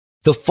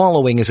The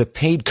following is a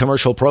paid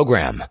commercial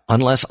program.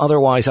 Unless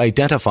otherwise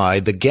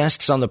identified, the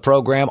guests on the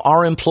program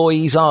are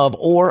employees of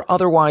or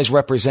otherwise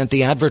represent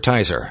the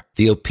advertiser.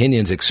 The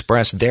opinions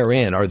expressed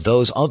therein are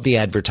those of the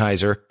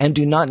advertiser and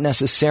do not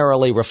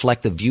necessarily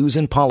reflect the views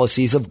and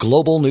policies of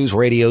Global News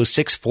Radio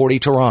 640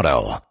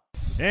 Toronto.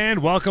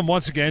 And welcome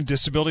once again,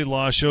 Disability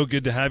Law Show.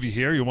 Good to have you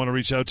here. You want to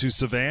reach out to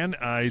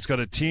Sivan. He's got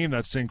a team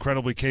that's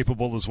incredibly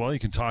capable as well. You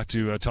can talk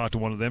to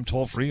one of them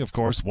toll free, of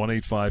course,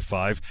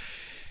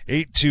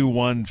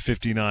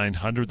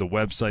 1-855-821-5900. The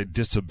website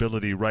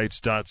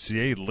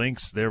disabilityrights.ca.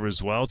 Links there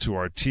as well to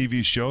our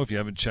TV show. If you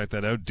haven't checked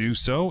that out, do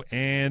so.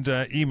 And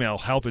email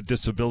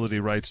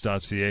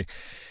help@disabilityrights.ca.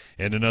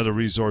 And another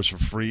resource for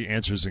free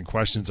answers and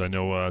questions. I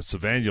know,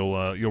 Sivan,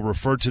 you'll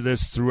refer to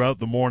this throughout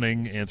the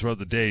morning and throughout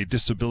the day.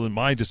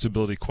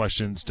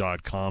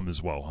 MyDisabilityQuestions.com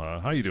as well.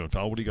 How you doing,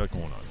 pal? What do you got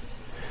going on?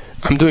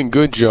 I'm doing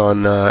good,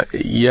 John.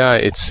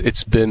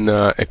 It's been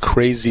a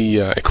crazy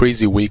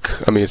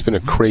week. I mean, it's been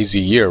a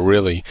crazy year,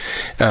 really.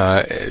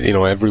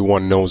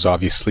 Everyone knows,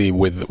 obviously,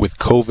 with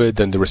COVID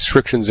and the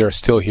restrictions that are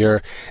still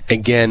here.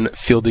 Again,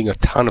 fielding a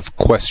ton of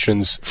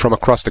questions from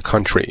across the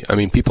country. I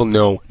mean, people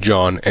know,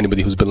 John,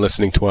 anybody who's been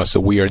listening to us, that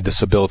we are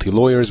disability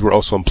lawyers. We're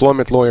also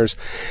employment lawyers,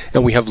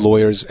 and we have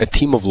lawyers, a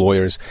team of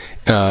lawyers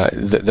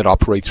that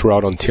operate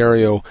throughout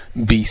Ontario,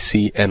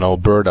 BC, and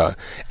Alberta,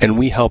 and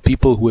we help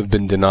people who have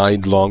been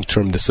denied long-term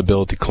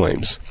disability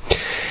claims.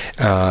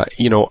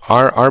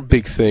 Our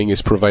big thing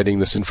is providing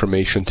this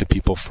information to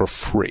people for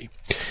free.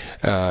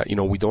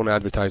 We don't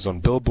advertise on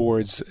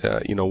billboards.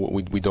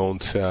 We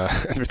don't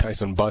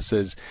advertise on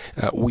buses.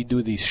 We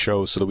do these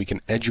shows so that we can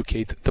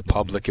educate the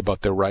public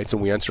about their rights,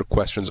 and we answer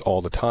questions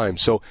all the time.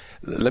 So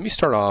let me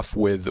start off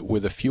with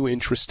a few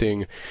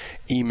interesting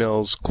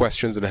emails,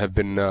 questions that have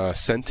been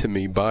sent to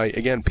me by,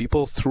 again,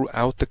 people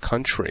throughout the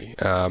country,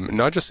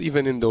 not just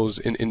even in those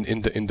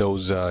in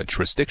those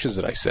jurisdictions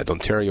that I said,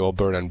 Ontario,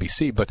 Alberta, and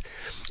BC, but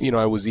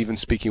I was even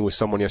speaking with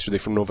someone yesterday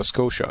from Nova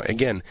Scotia.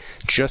 Again,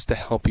 just to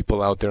help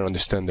people out there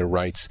understand their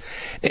rights,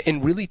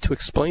 and really to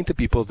explain to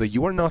people that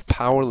you are not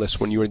powerless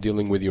when you are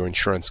dealing with your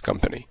insurance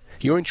company.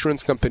 Your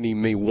insurance company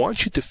may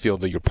want you to feel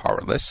that you're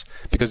powerless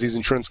because these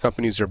insurance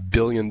companies are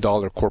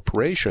billion-dollar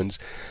corporations,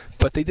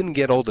 but they didn't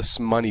get all this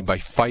money by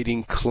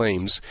fighting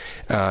claims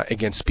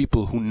against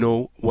people who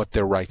know what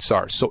their rights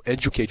are. So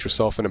educate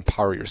yourself and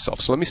empower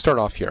yourself. So let me start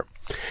off here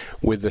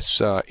with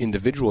this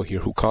individual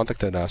here who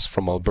contacted us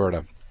from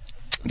Alberta.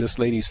 This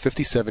lady is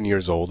 57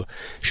 years old.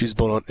 She's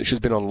been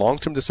on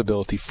long-term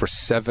disability for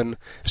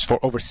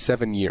over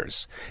 7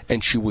 years,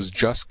 and she was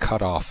just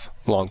cut off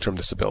long-term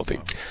disability.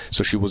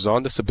 So she was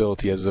on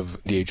disability as of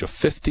the age of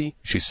 50.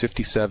 She's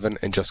 57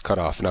 and just cut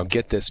off. Now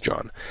get this,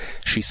 John.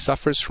 She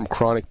suffers from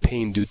chronic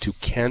pain due to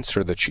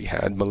cancer that she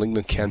had,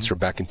 malignant cancer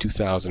back in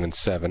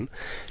 2007.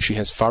 She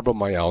has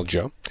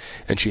fibromyalgia,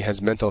 and she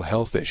has mental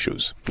health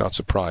issues. Not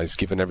surprised,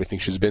 given everything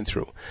she's been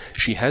through.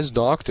 She has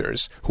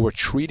doctors who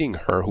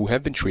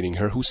have been treating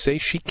her, who say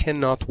she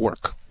cannot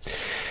work.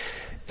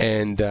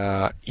 And,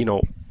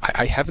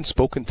 I haven't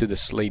spoken to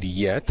this lady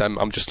yet.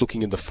 I'm just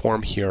looking at the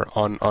form here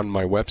on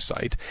my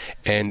website.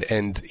 And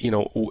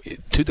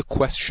to the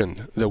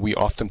question that we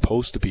often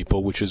pose to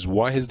people, which is,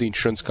 why has the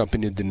insurance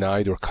company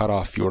denied or cut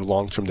off your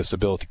long-term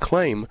disability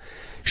claim?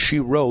 She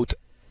wrote,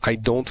 I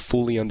don't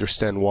fully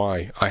understand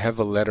why. I have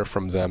a letter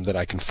from them that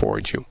I can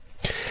forward you.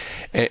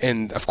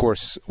 And of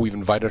course, we've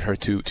invited her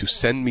to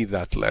send me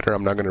that letter.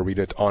 I'm not going to read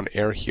it on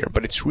air here,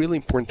 but it's really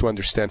important to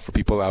understand for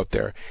people out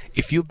there.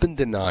 If you've been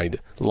denied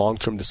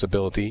long-term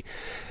disability,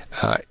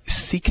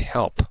 seek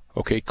help.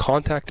 Okay,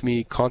 contact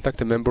me,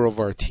 contact a member of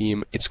our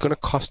team. It's going to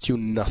cost you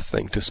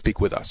nothing to speak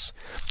with us.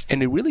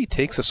 And it really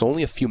takes us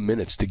only a few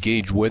minutes to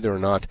gauge whether or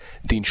not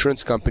the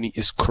insurance company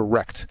is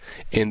correct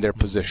in their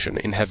position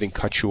in having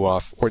cut you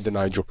off or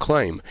denied your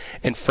claim.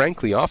 And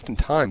frankly,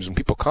 oftentimes when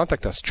people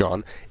contact us,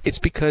 John, it's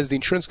because the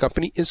insurance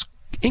company is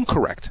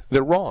incorrect.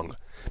 They're wrong.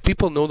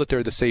 People know that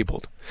they're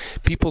disabled.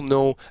 People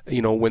know,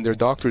 when their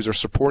doctors are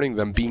supporting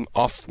them being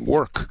off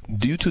work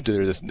due to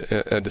their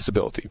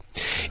disability.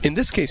 In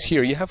this case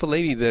here, you have a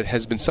lady that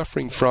has been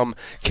suffering from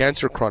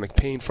cancer, chronic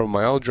pain,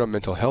 fibromyalgia,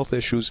 mental health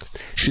issues.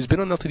 She's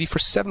been on LTD for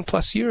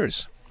 7+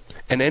 years.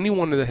 And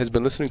anyone that has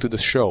been listening to the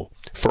show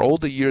for all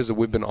the years that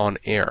we've been on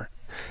air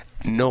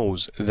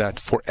knows that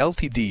for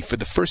LTD, for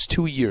the first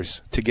 2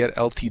 years to get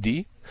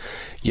LTD,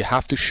 you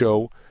have to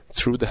show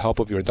through the help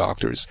of your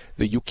doctors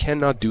that you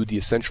cannot do the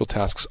essential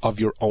tasks of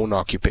your own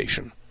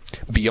occupation.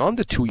 Beyond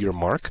the 2-year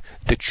mark,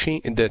 the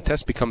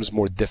test becomes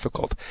more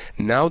difficult.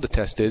 Now the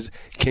test is,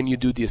 can you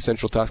do the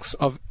essential tasks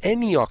of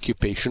any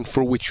occupation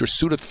for which you're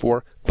suited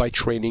for by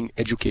training,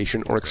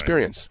 education, or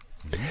experience?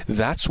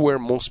 That's where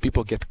most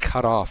people get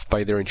cut off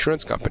by their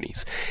insurance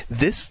companies.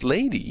 This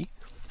lady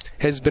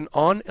has been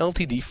on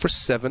LTD for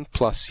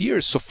 7+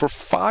 years. So for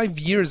 5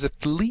 years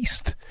at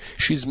least,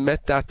 she's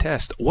met that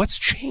test. What's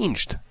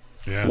changed?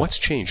 Yeah. What's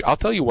changed? I'll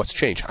tell you what's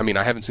changed. I mean,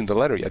 I haven't seen the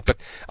letter yet, but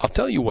I'll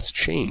tell you what's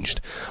changed.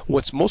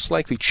 What's most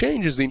likely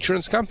changed is the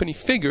insurance company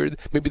figured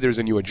maybe there's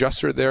a new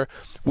adjuster there.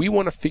 We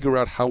want to figure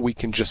out how we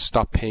can just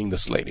stop paying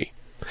this lady.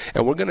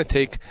 and we're going to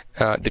take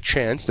the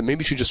chance that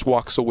maybe she just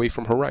walks away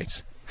from her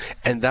rights.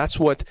 And that's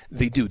what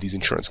they do, these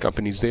insurance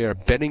companies. They are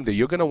betting that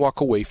you're going to walk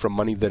away from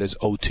money that is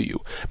owed to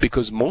you.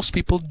 Because most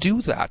people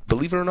do that,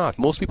 believe it or not.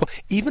 Most people,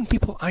 even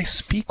people I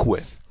speak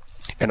with,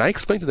 and I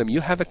explain to them,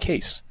 you have a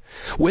case.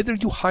 Whether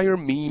you hire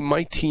me,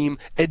 my team,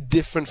 a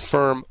different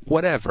firm,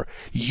 whatever,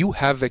 you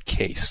have a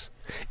case.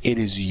 It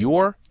is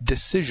your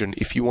decision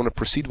if you want to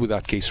proceed with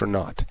that case or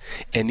not.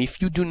 And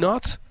if you do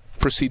not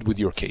proceed with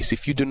your case,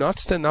 if you do not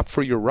stand up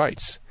for your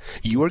rights,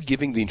 you are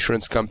giving the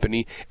insurance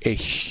company a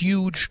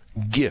huge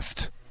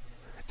gift.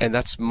 And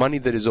that's money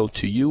that is owed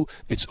to you.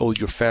 It's owed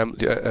your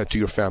to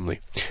your family,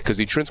 because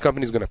the insurance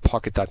company is going to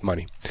pocket that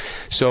money.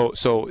 So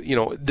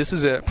this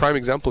is a prime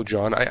example,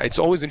 John. It's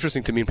always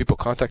interesting to me when people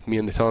contact me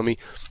and they tell me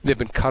they've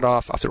been cut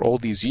off after all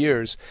these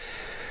years.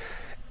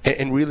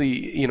 And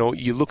really,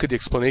 you look at the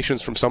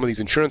explanations from some of these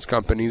insurance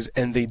companies,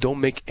 and they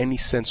don't make any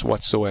sense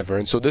whatsoever.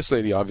 And so this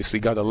lady obviously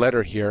got a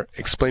letter here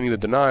explaining the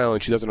denial,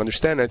 and she doesn't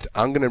understand it.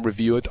 I'm going to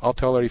review it. I'll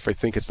tell her if I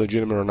think it's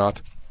legitimate or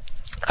not.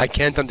 I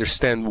can't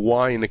understand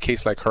why in a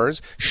case like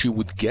hers she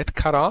would get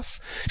cut off.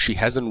 She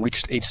hasn't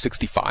reached age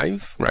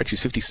 65, right?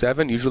 She's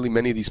 57. Usually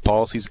many of these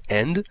policies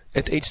end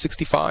at age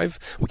 65.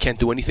 We can't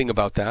do anything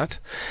about that.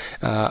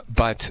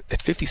 But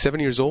at 57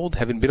 years old,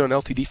 having been on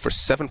LTD for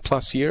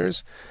 7+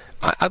 years,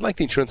 I'd like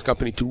the insurance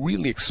company to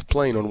really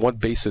explain on what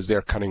basis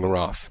they're cutting her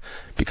off,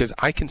 because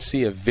I can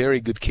see a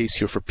very good case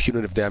here for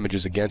punitive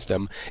damages against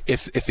them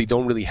if they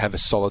don't really have a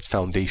solid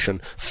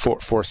foundation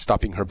for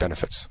stopping her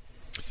benefits.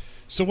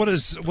 So what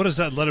does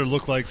that letter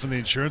look like from the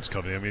insurance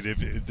company? I mean,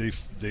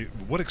 if they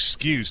what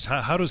excuse?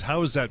 How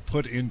is that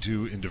put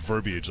into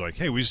verbiage? Like,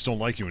 hey, we just don't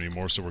like you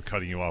anymore, so we're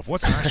cutting you off.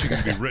 What's actually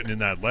going to be written in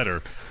that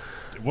letter?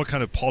 What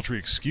kind of paltry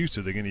excuse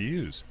are they going to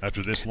use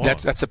after this long?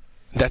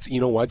 That's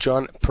you know what,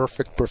 John?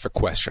 Perfect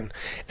question.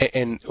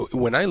 And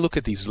when I look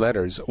at these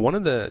letters, one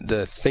of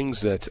the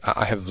things that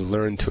I have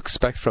learned to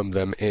expect from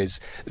them is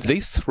they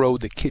throw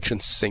the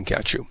kitchen sink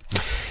at you.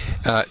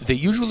 They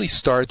usually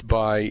start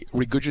by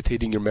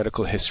regurgitating your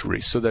medical history,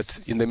 so that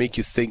they make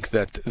you think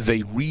that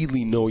they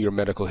really know your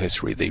medical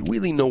history. They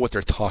really know what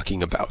they're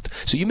talking about.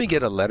 So you may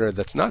get a letter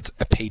that's not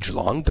a page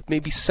long, but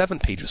maybe 7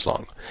 pages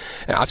long.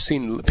 I've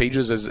seen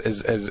pages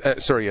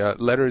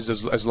letters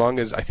as long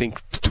as I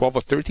think 12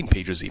 or 13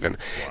 pages even.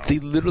 Wow. They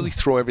literally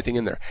throw everything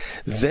in there.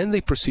 Then they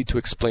proceed to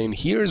explain,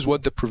 here's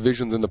what the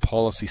provisions in the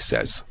policy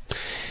says.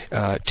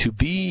 To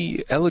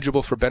be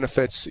eligible for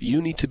benefits, you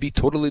need to be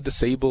totally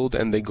disabled,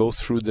 and they go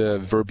through the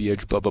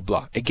verbiage, blah, blah,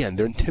 blah. Again,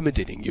 they're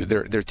intimidating you.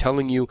 They're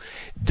telling you,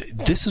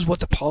 this is what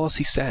the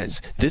policy says.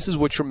 This is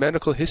what your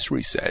medical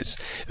history says.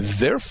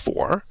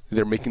 Therefore,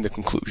 they're making the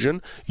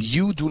conclusion,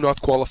 you do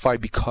not qualify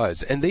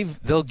because, and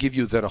they'll give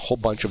you then a whole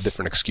bunch of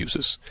different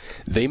excuses.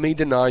 They may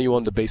deny you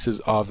on the basis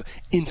of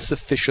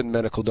insufficient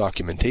medical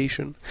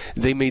documentation.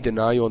 They may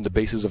deny you on the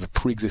basis of a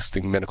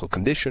pre-existing medical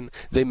condition.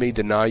 They may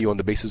deny you on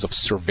the basis of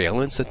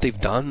surveillance that they've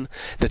done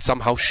that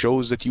somehow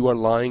shows that you are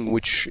lying,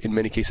 which in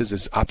many cases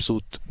is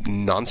absolute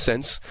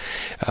nonsense.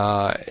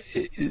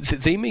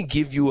 They may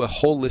give you a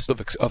whole list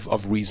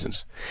of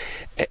reasons.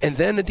 And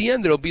then at the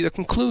end, there'll be the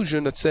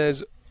conclusion that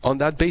says, on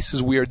that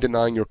basis, we are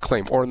denying your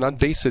claim, or on that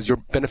basis, your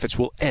benefits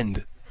will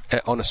end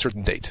on a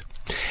certain date.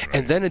 Right.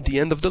 And then at the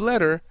end of the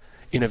letter,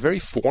 in a very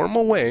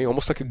formal way,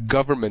 almost like a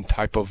government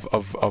type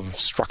of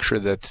structure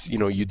that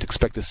you'd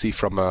expect to see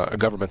from a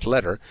government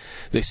letter,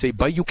 they say,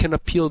 but you can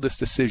appeal this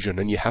decision,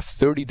 and you have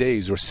 30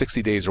 days or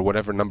 60 days or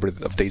whatever number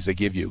of days they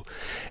give you,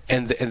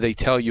 and they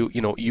tell you,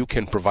 you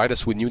can provide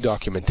us with new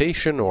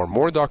documentation or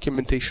more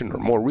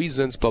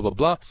reasons, blah blah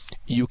blah.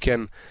 You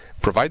can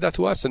provide that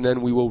to us, and then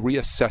we will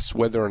reassess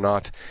whether or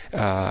not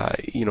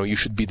you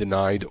should be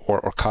denied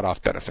or cut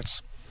off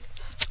benefits.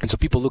 And so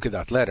people look at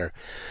that letter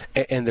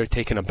and they're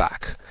taken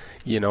aback.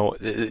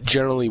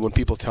 Generally when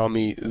people tell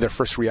me their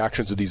first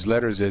reactions to these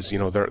letters is,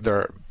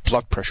 their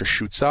blood pressure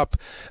shoots up,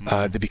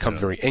 they become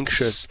very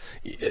anxious,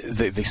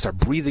 they start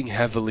breathing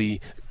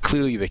heavily,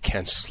 clearly they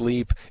can't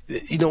sleep,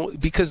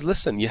 because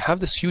listen, you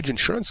have this huge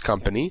insurance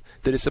company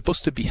that is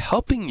supposed to be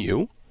helping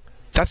you.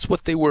 That's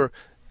what they were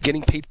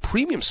getting paid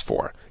premiums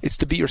for. It's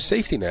to be your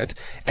safety net,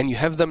 and you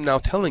have them now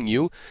telling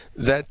you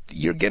that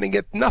you're going to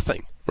get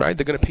nothing. Right?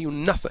 They're going to pay you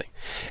nothing.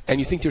 And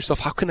you think to yourself,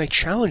 how can I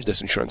challenge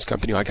this insurance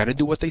company? I got to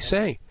do what they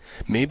say.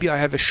 Maybe I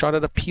have a shot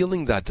at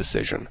appealing that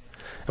decision.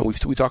 And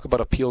we talk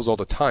about appeals all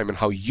the time and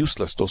how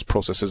useless those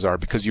processes are,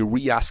 because you're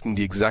re-asking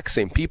the exact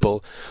same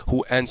people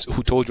who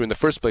told you in the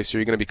first place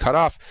you're going to be cut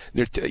off.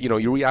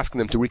 You're re-asking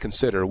them to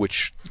reconsider,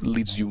 which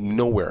leads you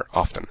nowhere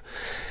often.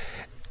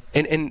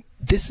 And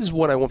this is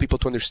what I want people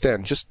to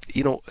understand. Just,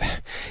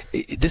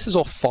 this is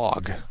all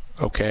fog.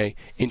 Okay?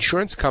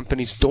 Insurance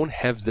companies don't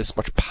have this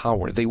much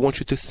power. They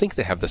want you to think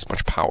they have this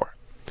much power.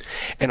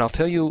 And I'll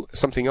tell you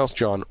something else,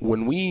 John.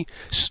 When we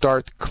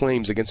start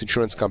claims against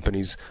insurance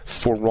companies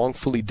for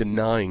wrongfully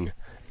denying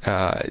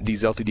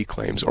these LTD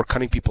claims or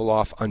cutting people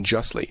off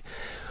unjustly,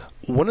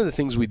 one of the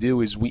things we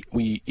do is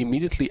we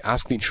immediately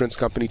ask the insurance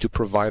company to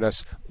provide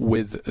us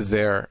with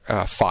their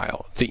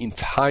file, the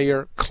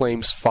entire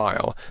claims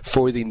file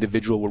for the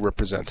individual we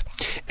represent.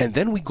 And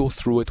then we go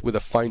through it with a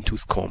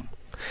fine-tooth comb.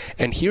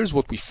 And here's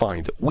what we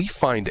find. We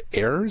find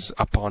errors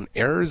upon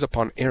errors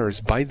upon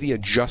errors by the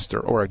adjuster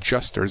or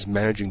adjusters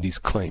managing these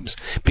claims.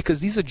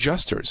 Because these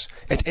adjusters,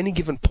 at any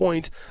given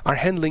point, are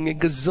handling a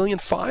gazillion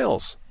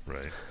files.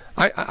 Right.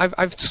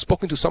 I've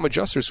spoken to some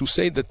adjusters who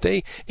say that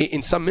they,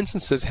 in some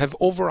instances, have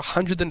over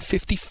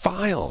 150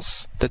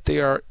 files that they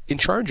are in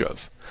charge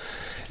of.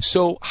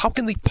 So how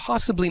can they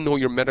possibly know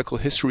your medical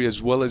history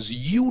as well as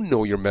you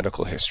know your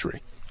medical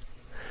history?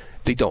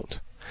 They don't.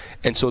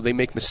 And so they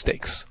make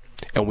mistakes.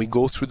 And we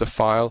go through the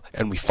file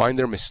and we find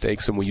their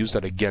mistakes and we use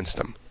that against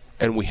them.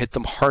 And we hit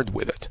them hard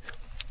with it.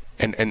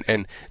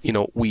 And you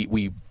know,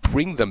 we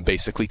bring them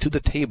basically to the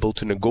table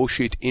to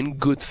negotiate in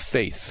good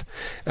faith.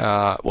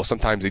 Well,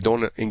 sometimes they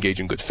don't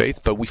engage in good faith,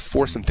 but we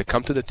force them to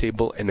come to the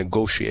table and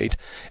negotiate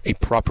a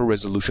proper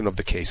resolution of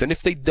the case. And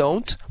if they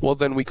don't, well,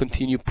 then we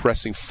continue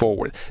pressing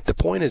forward. The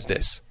point is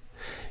this.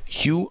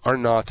 You are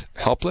not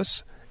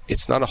helpless.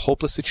 It's not a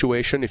hopeless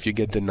situation if you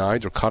get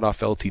denied or cut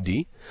off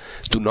LTD.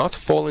 Do not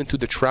fall into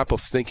the trap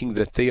of thinking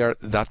that they are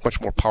that much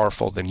more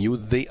powerful than you.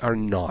 They are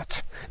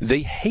not.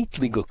 They hate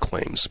legal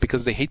claims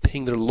because they hate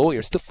paying their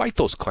lawyers to fight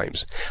those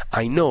claims.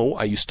 I know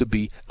I used to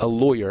be a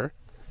lawyer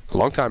a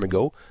long time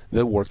ago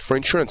that worked for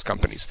insurance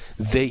companies.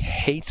 They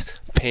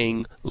hate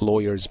paying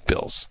lawyers'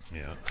 bills.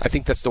 Yeah. I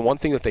think that's the one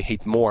thing that they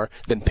hate more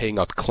than paying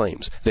out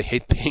claims. They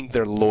hate paying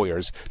their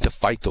lawyers to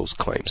fight those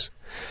claims.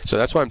 So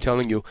that's why I'm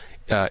telling you,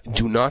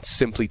 do not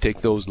simply take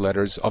those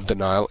letters of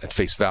denial at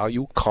face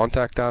value.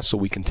 Contact us so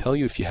we can tell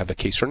you if you have a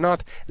case or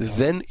not.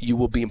 Then you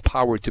will be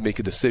empowered to make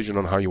a decision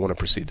on how you want to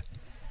proceed.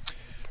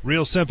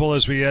 Real simple.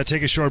 As we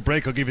take a short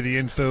break, I'll give you the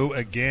info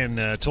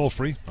again, toll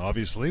free,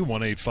 obviously,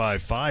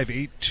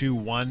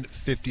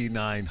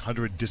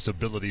 1-855-821-5900.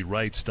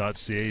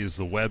 DisabilityRights.ca is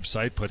the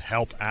website. Put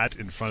help at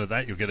in front of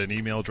that. You'll get an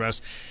email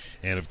address.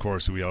 And, of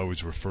course, we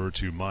always refer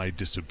to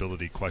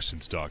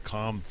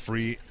mydisabilityquestions.com.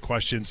 Free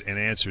questions and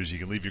answers. You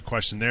can leave your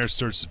question there,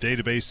 search the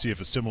database, see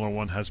if a similar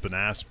one has been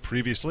asked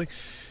previously.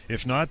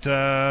 If not,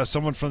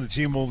 someone from the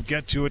team will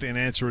get to it and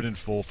answer it in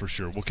full for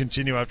sure. We'll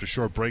continue after a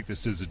short break.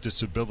 This is a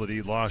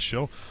Disability Law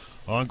Show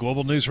on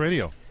Global News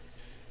Radio.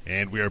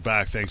 And we are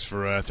back. Thanks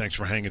for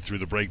hanging through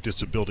the break.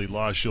 Disability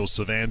Law Show.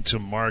 Sivan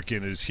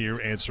Tumarkin is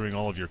here answering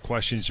all of your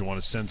questions. You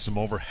want to send some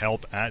over,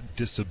 help at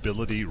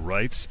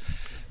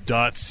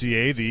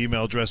disabilityrights.ca, the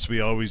email address we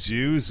always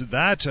use.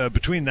 That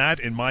between that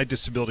and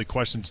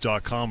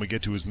mydisabilityquestions.com, we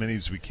get to as many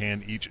as we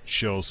can each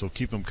show, so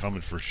keep them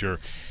coming for sure.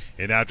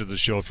 And after the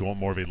show, if you want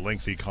more of a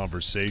lengthy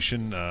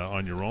conversation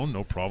on your own,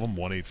 no problem,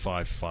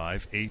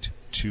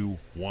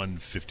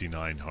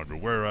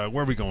 1-855-821-5900. Where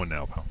are we going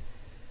now, pal?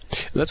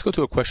 Let's go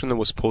to a question that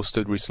was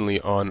posted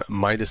recently on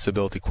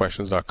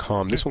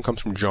mydisabilityquestions.com. This one comes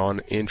from John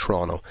in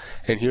Toronto.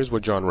 And here's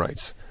what John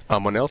writes.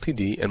 I'm on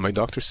LTD and my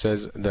doctor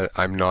says that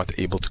I'm not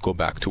able to go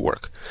back to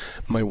work.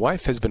 My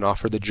wife has been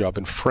offered a job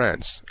in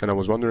France, and I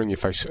was wondering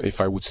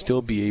if I would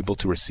still be able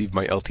to receive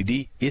my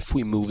LTD if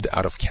we moved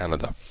out of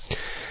Canada.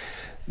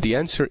 The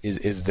answer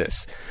is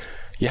this.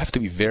 You have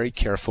to be very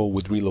careful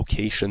with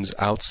relocations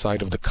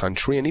outside of the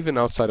country and even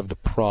outside of the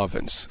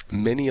province.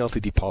 Many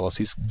LTD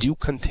policies do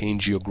contain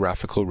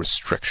geographical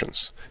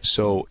restrictions.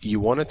 So you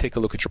want to take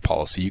a look at your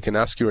policy. You can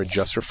ask your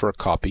adjuster for a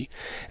copy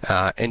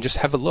and just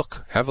have a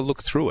look. Have a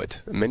look through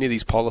it. Many of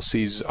these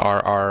policies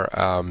are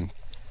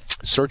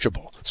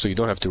searchable. So you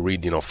don't have to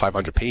read,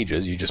 500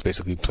 pages. You just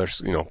basically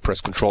press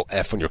Control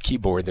F on your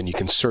keyboard, and you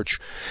can search,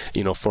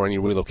 for any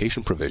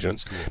relocation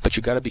provisions. But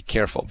you got to be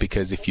careful,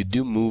 because if you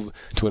do move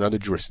to another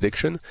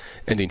jurisdiction,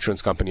 and the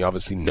insurance company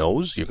obviously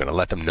knows, you're going to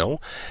let them know,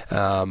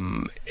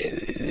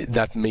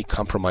 that may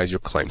compromise your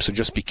claim. So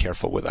just be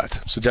careful with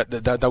that. So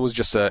that was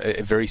just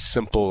a very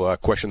simple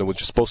question that was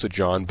just posted,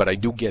 John. But I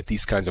do get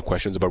these kinds of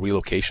questions about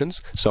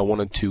relocations. So I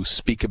wanted to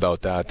speak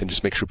about that and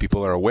just make sure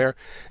people are aware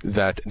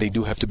that they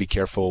do have to be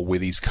careful with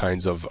these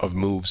kinds of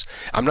moves.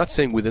 I'm not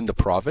saying within the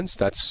province,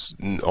 that's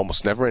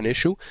almost never an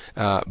issue,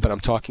 but I'm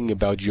talking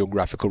about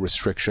geographical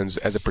restrictions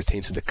as it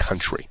pertains to the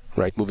country,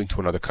 right? Moving to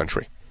another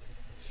country.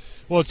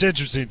 Well, it's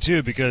interesting,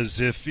 too,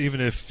 because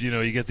even if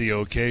you get the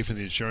okay from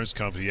the insurance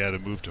company, you had to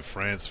move to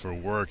France for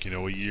work, a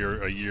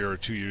year or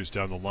 2 years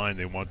down the line,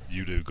 they want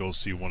you to go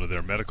see one of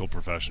their medical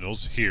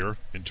professionals here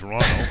in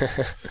Toronto.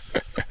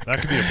 That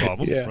could be a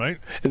problem, right?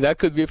 That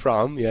could be a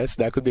problem, yes.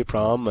 That could be a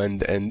problem,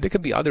 and there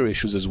could be other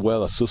issues as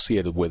well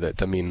associated with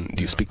it. I mean,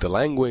 do you speak the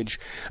language?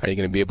 Are you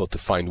going to be able to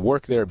find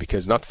work there?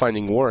 Because not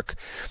finding work,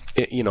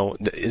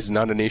 is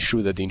not an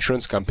issue that the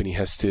insurance company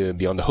has to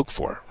be on the hook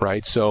for,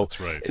 right? So that's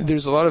right.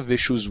 There's a lot of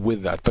issues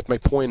with that. But my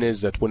point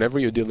is that whenever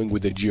you're dealing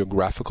with a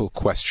geographical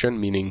question,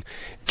 meaning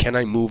can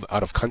I move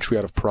out of country,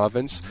 out of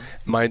province,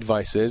 my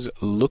advice is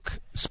look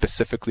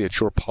specifically at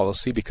your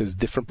policy, because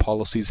different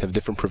policies have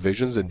different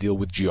provisions that deal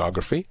with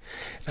geography,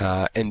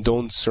 and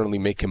don't certainly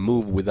make a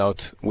move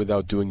without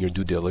doing your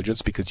due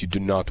diligence, because you do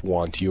not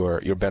want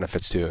your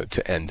benefits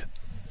to end.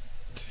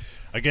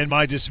 Again,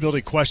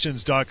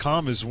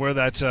 mydisabilityquestions.com is where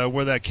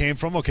that came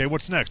from. Okay,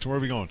 what's next? Where are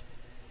we going?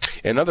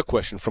 Another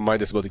question from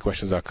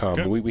mydisabilityquestions.com.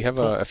 Okay. We have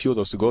a few of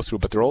those to go through,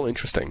 but they're all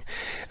interesting.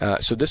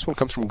 So this one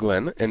comes from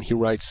Glenn, and he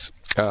writes,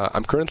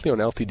 I'm currently on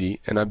LTD,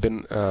 and I've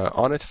been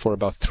on it for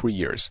about 3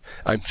 years.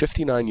 I'm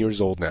 59 years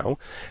old now,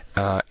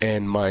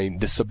 and my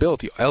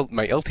disability,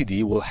 my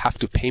LTD, will have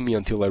to pay me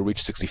until I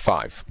reach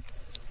 65.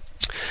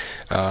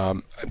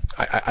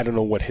 I don't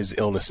know what his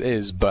illness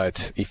is,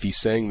 but if he's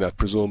saying that,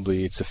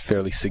 presumably it's a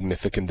fairly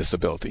significant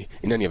disability.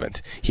 In any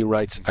event, he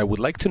writes, I would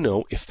like to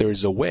know if there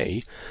is a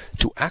way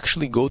to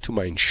actually go to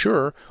my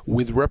insurer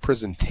with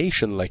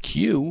representation like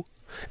you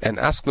and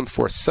ask them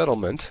for a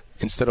settlement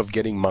instead of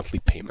getting monthly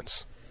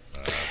payments.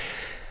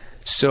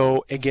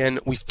 So again,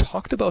 we've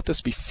talked about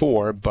this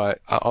before, but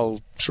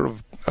I'll sort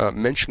of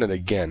mention it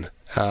again.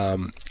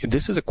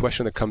 This is a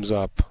question that comes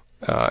up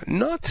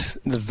not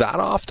that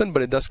often,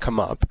 but it does come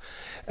up,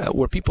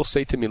 where people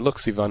say to me, look,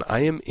 Sivan,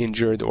 I am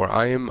injured, or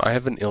I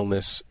have an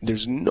illness.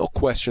 There's no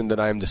question that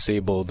I am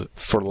disabled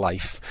for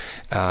life.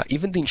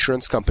 Even the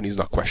insurance company is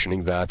not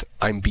questioning that.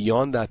 I'm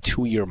beyond that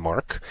 2-year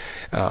mark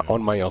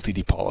on my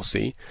LTD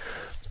policy.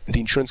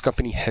 The insurance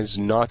company has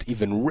not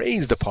even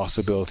raised the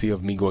possibility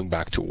of me going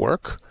back to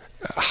work.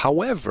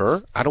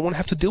 However, I don't want to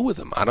have to deal with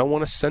them. I don't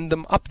want to send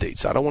them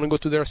updates. I don't want to go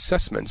to their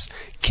assessments.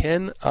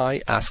 Can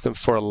I ask them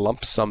for a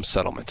lump sum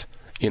settlement?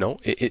 You know,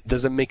 it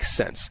doesn't make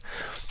sense.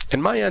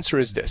 And my answer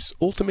is this.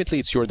 Ultimately,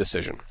 it's your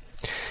decision.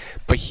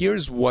 But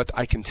here's what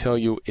I can tell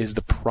you is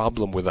the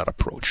problem with that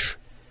approach.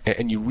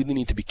 And you really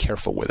need to be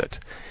careful with it.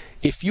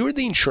 If you're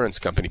the insurance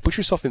company, put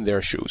yourself in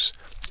their shoes,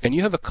 and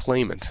you have a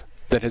claimant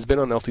that has been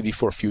on LTD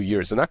for a few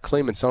years, and that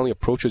claimant suddenly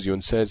approaches you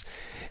and says,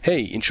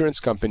 hey, insurance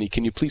company,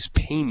 can you please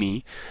pay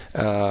me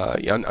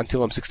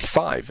until I'm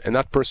 65? And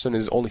that person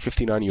is only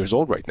 59 years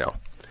old right now.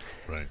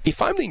 Right.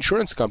 If I'm the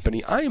insurance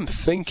company, I am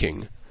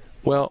thinking,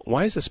 well,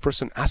 why is this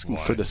person asking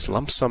for this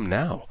lump sum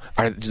now?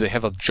 Do they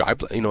have a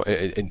job,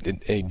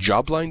 a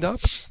job lined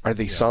up? Are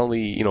they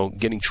suddenly,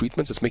 getting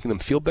treatments that's making them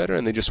feel better,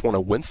 and they just want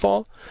a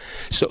windfall?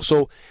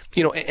 So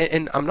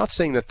and I'm not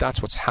saying that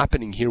that's what's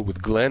happening here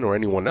with Glenn or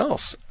anyone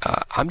else.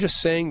 I'm just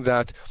saying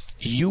that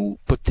you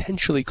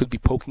potentially could be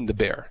poking the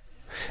bear.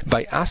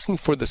 By asking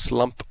for this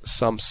lump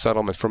sum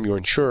settlement from your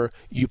insurer,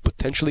 you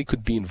potentially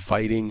could be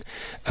inviting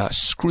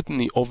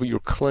scrutiny over your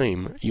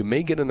claim. You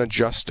may get an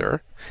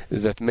adjuster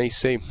that may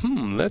say,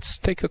 let's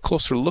take a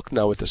closer look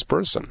now at this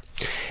person.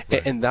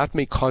 Right. And that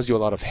may cause you a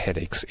lot of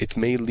headaches. It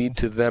may lead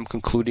to them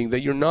concluding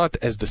that you're not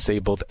as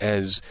disabled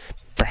as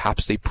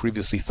perhaps they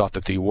previously thought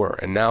that they were,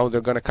 and now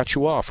they're going to cut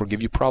you off or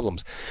give you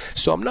problems.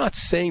 So I'm not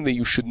saying that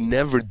you should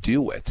never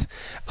do it.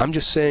 I'm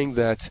just saying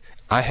that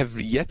I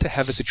have yet to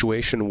have a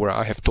situation where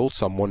I have told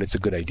someone it's a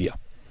good idea.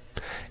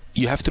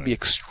 You have to be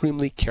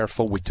extremely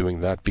careful with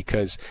doing that,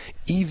 because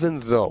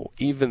even though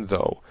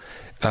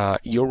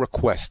your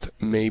request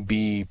may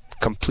be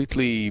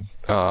completely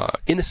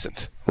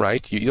innocent,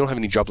 right? You don't have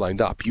any job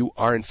lined up. You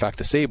are in fact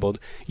disabled.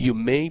 You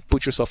may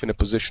put yourself in a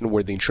position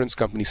where the insurance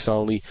company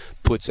suddenly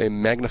puts a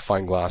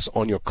magnifying glass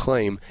on your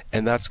claim,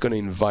 and that's going to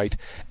invite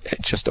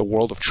just a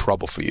world of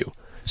trouble for you.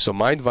 So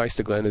my advice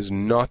to Glenn is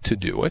not to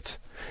do it.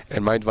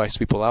 And my advice to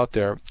people out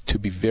there, to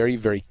be very,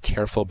 very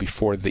careful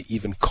before they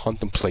even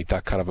contemplate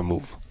that kind of a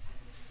move.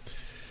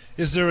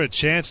 Is there a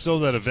chance, though,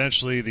 that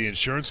eventually the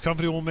insurance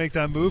company will make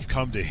that move,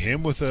 come to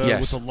him with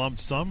a lump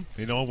sum?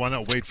 Why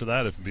not wait for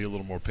that and be a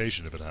little more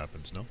patient if it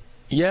happens, no?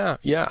 Yeah,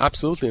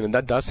 absolutely. And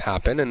that does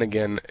happen. And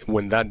again,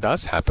 when that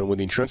does happen, when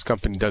the insurance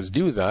company does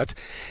do that,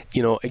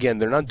 again,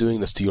 they're not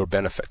doing this to your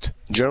benefit.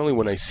 Generally,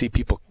 when I see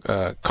people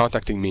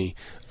contacting me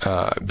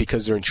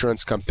because their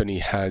insurance company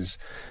has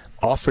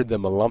offered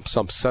them a lump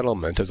sum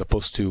settlement as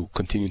opposed to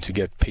continue to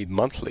get paid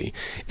monthly,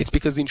 it's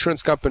because the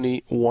insurance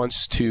company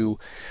wants to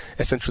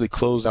essentially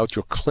close out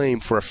your claim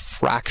for a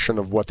fraction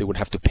of what they would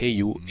have to pay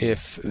you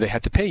if they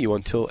had to pay you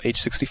until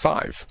age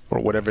 65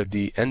 or whatever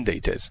the end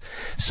date is.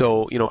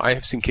 So, I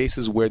have seen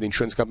cases where the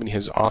insurance company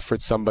has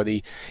offered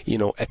somebody,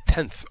 a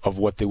tenth of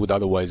what they would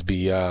otherwise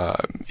be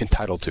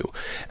entitled to.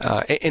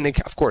 And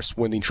of course,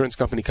 when the insurance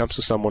company comes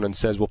to someone and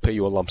says, we'll pay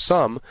you a lump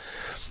sum,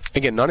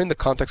 again, not in the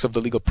context of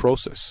the legal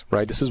process,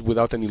 right? This is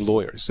without any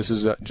lawyers. This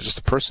is just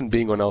a person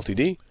being on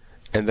LTD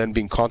and then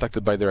being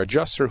contacted by their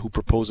adjuster who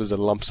proposes a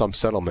lump sum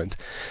settlement.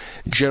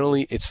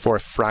 Generally, it's for a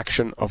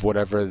fraction of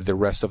whatever the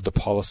rest of the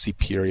policy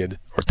period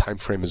or time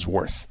frame is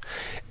worth.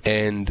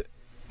 And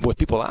what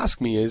people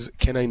ask me is,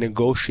 can I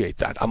negotiate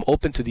that? I'm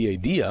open to the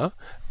idea,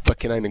 but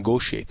can I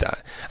negotiate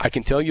that? I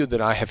can tell you that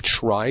I have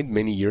tried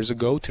many years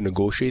ago to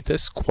negotiate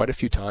this quite a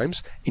few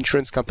times.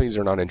 Insurance companies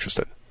are not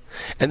interested.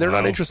 And they're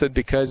not interested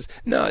because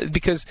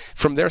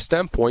from their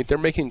standpoint, they're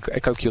making a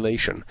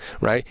calculation,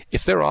 right?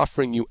 If they're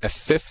offering you a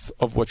fifth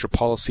of what your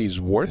policy is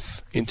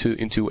worth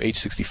into age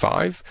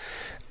 65,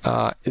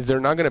 they're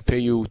not going to pay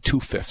you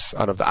 2/5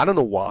 out of that. I don't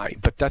know why,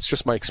 but that's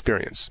just my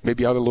experience.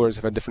 Maybe other lawyers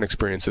have had different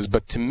experiences,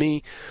 but to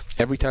me,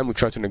 every time we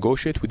tried to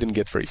negotiate, we didn't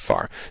get very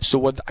far. So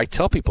what I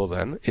tell people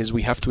then is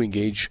we have to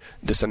engage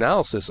this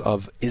analysis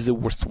of, is it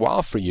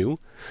worthwhile for you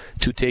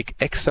to take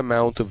X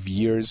amount of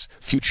years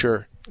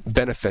future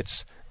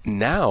benefits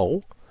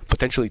now,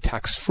 potentially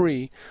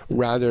tax-free,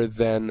 rather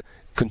than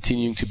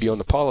continuing to be on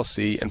the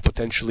policy and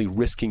potentially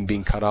risking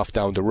being cut off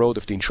down the road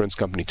if the insurance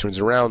company turns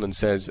around and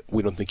says,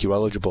 we don't think you're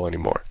eligible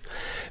anymore,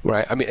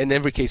 right? I mean, and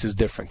every case is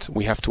different.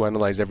 We have to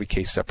analyze every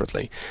case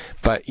separately.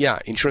 But yeah,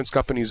 insurance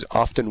companies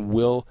often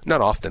will,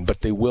 not often,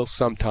 but they will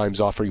sometimes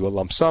offer you a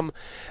lump sum.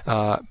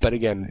 But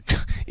again,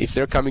 if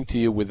they're coming to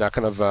you with that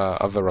kind of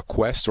a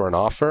request or an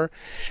offer,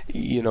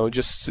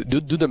 just do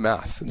the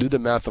math. Do the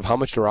math of how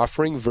much they're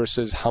offering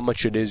versus how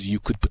much it is you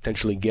could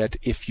potentially get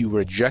if you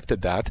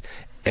rejected that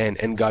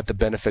and got the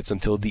benefits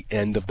until the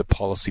end of the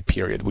policy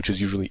period, which is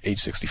usually age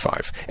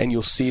 65. And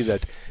you'll see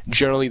that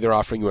generally they're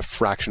offering you a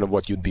fraction of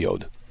what you'd be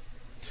owed.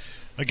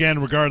 Again,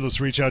 regardless,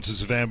 reach out to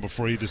Sivan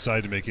before you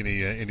decide to make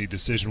any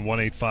decision.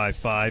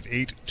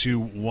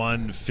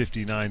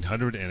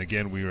 1-855-821-5900. And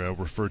again, we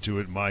refer to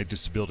it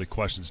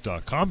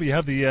mydisabilityquestions.com. But you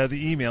have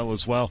the email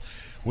as well,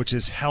 which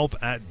is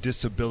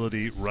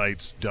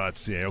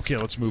help@disabilityrights.ca. Okay,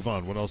 let's move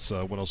on. What else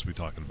are we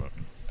talking about?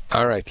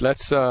 All right,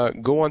 let's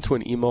go on to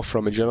an email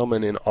from a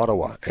gentleman in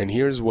Ottawa, and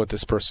here's what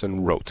this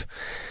person wrote.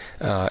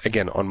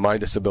 Again, on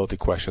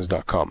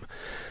mydisabilityquestions.com.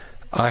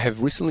 I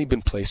have recently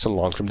been placed on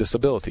long-term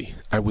disability.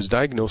 I was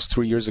diagnosed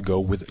 3 years ago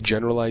with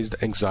generalized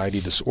anxiety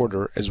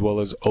disorder as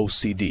well as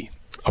OCD,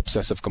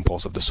 obsessive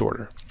compulsive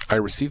disorder. I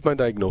received my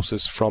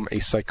diagnosis from a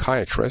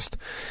psychiatrist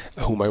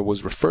whom I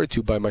was referred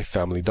to by my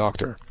family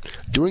doctor.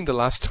 During the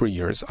last 3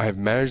 years, I have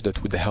managed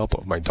it with the help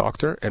of my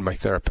doctor and my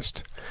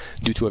therapist.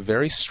 Due to a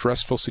very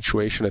stressful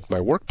situation at my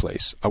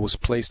workplace, I was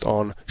placed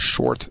on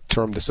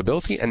short-term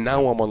disability and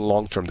now I'm on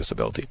long-term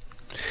disability.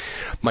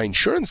 My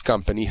insurance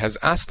company has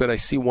asked that I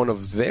see one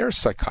of their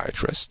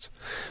psychiatrists,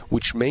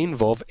 which may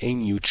involve a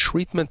new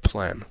treatment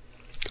plan.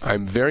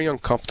 I'm very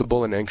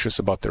uncomfortable and anxious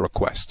about their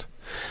request.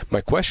 My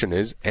question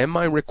is, am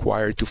I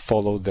required to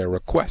follow their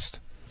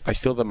request? I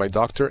feel that my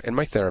doctor and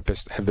my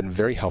therapist have been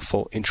very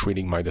helpful in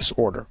treating my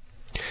disorder.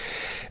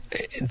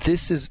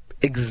 This is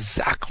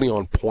exactly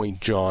on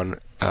point, John,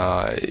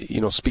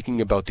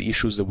 speaking about the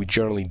issues that we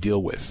generally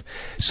deal with.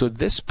 So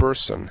this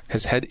person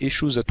has had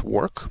issues at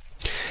work,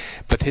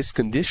 but his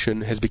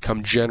condition has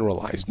become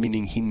generalized,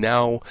 meaning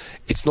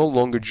it's no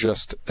longer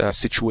just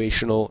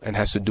situational and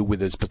has to do with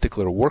his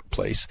particular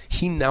workplace.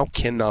 He now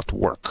cannot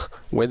work,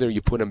 whether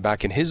you put him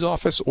back in his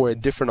office or a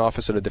different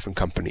office at a different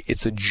company.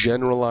 It's a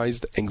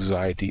generalized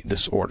anxiety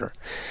disorder.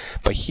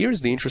 But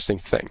here's the interesting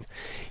thing.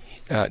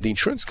 The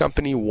insurance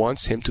company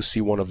wants him to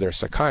see one of their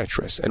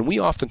psychiatrists. And we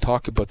often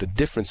talk about the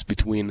difference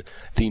between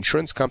the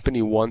insurance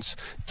company wants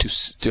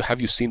to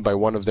have you seen by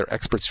one of their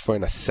experts for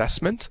an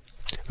assessment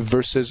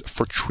versus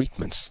for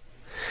treatments.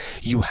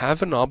 You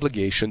have an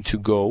obligation to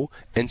go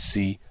and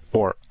see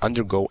or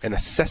undergo an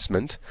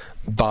assessment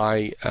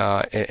by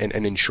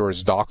an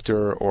insurer's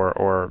doctor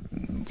or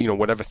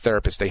whatever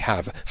therapist they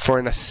have for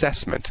an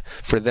assessment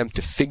for them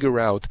to figure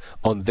out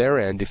on their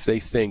end if they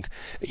think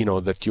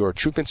that your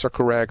treatments are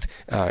correct,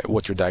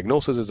 what your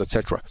diagnosis is,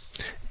 etc.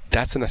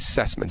 That's an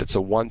assessment. It's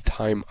a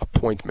one-time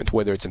appointment.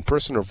 Whether it's in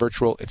person or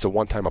virtual, it's a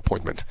one-time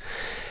appointment.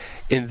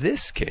 In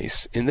this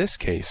case,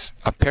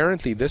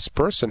 apparently this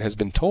person has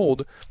been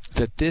told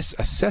that this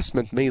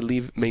assessment may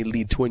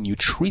lead to a new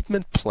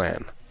treatment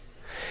plan.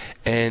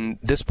 And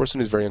this person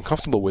is very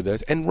uncomfortable with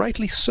it, and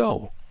rightly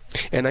so.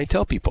 And I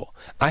tell people,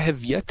 I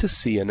have yet to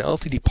see an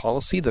LTD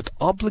policy that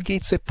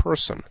obligates a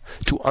person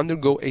to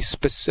undergo a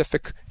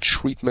specific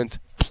treatment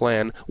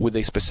plan with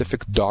a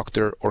specific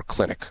doctor or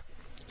clinic.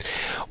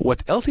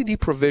 What LTD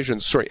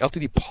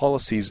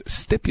policies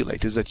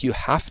stipulate is that you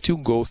have to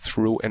go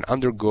through and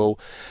undergo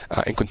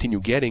and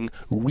continue getting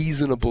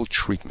reasonable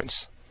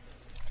treatments.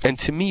 And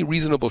to me,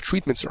 reasonable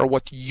treatments are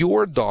what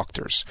your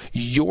doctors,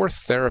 your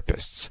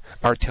therapists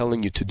are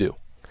telling you to do.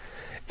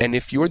 And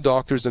if your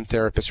doctors and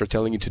therapists are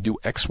telling you to do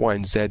X, Y,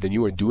 and Z, and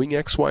you are doing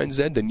X, Y, and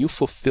Z, then you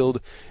fulfilled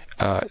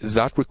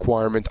that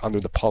requirement under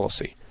the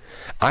policy.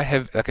 I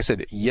have, like I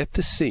said, yet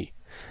to see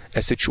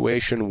a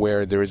situation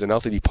where there is an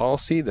LTD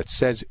policy that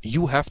says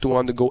you have to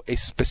undergo a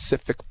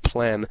specific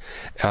plan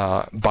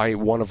by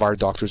one of our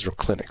doctors or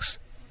clinics.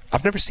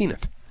 I've never seen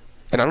it,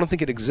 and I don't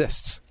think it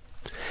exists.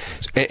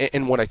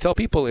 And what I tell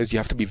people is you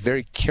have to be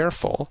very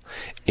careful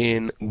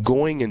in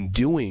going and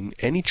doing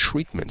any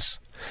treatments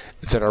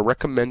that are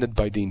recommended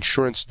by the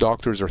insurance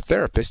doctors or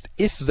therapists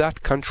if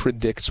that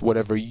contradicts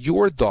whatever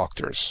your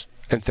doctors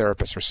and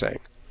therapists are saying.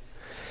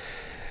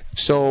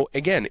 So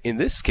again, in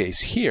this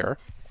case here,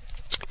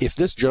 if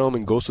this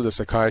gentleman goes to the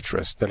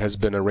psychiatrist that has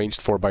been arranged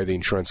for by the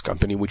insurance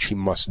company, which he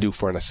must do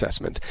for an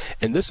assessment,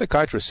 and this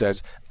psychiatrist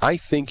says, I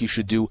think you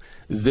should do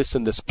this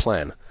and this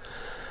plan.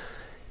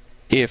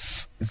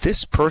 If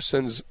this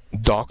person's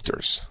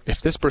doctors, if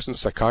this person's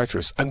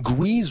psychiatrist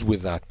agrees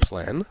with that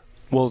plan,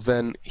 well,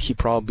 then he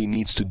probably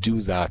needs to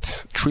do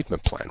that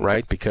treatment plan,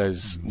 right?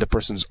 Because the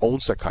person's own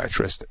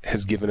psychiatrist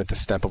has given it the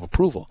stamp of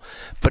approval.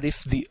 But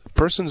if the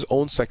person's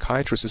own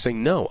psychiatrist is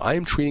saying, no, I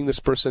am treating this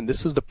person,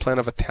 this is the plan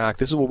of attack,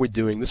 this is what we're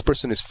doing, this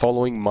person is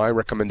following my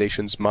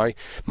recommendations, my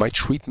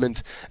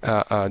treatment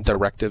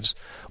directives,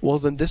 well,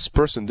 then this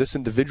person, this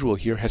individual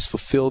here has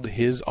fulfilled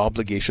his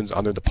obligations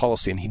under the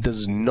policy, and he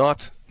does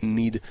not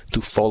need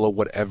to follow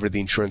whatever the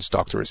insurance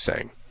doctor is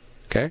saying.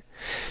 Okay,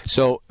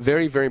 so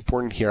very, very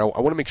important here. I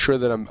want to make sure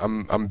that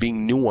I'm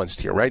being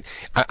nuanced here, right?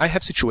 I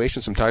have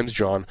situations sometimes,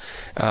 John,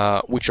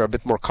 which are a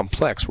bit more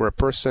complex, where a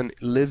person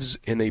lives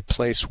in a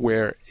place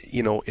where,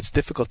 you know, it's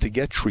difficult to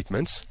get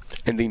treatments,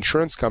 and the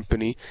insurance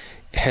company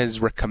has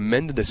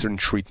recommended a certain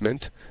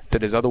treatment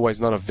that is otherwise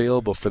not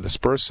available for this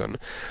person,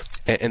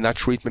 and that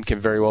treatment can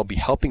very well be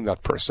helping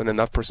that person, and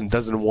that person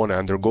doesn't want to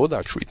undergo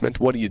that treatment.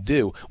 What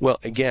do? Well,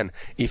 again,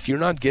 if you're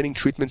not getting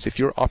treatments, if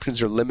your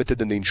options are limited,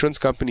 and the insurance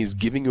company is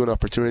giving you an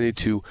opportunity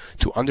to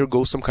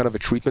undergo some kind of a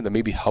treatment that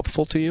may be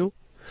helpful to you,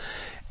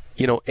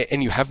 you know,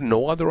 and you have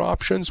no other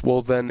options,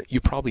 well, then you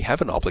probably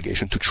have an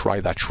obligation to try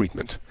that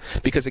treatment.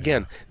 Because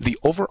again, the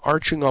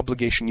overarching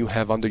obligation you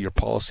have under your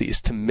policy is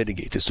to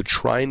mitigate, is to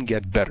try and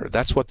get better.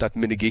 That's what that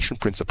mitigation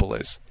principle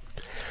is.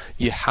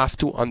 You have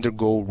to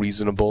undergo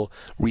reasonable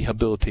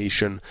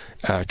rehabilitation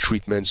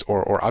treatments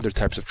or other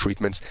types of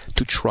treatments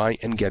to try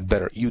and get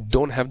better. You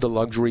don't have the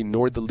luxury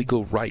nor the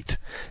legal right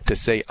to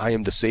say, I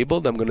am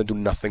disabled, I'm going to do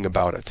nothing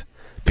about it.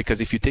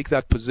 Because if you take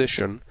that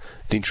position,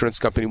 the insurance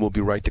company will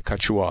be right to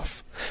cut you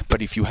off.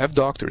 But if you have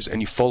doctors and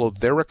you follow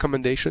their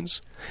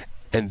recommendations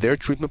and their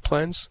treatment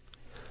plans,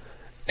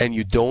 and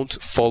you don't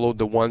follow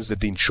the ones that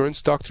the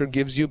insurance doctor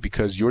gives you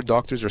because your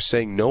doctors are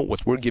saying, no,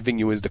 what we're giving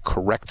you is the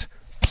correct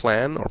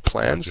plan or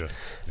plans, Gotcha.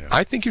 Yeah.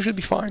 I think you should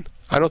be fine.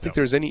 I don't think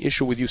there's any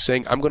issue with you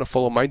saying, I'm going to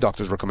follow my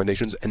doctor's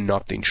recommendations and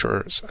not the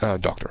insurer's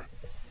doctor.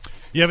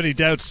 You have any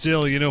doubts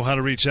still, you know how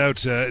to reach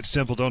out. It's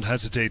simple. Don't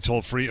hesitate.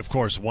 Toll free, of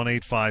course.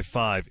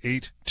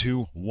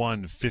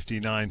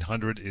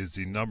 1-855-821-5900 is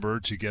the number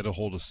to get a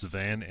hold of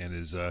Sivan and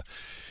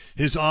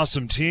his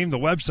awesome team. The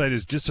website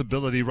is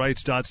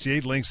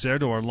disabilityrights.ca. Links there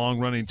to our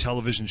long-running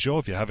television show.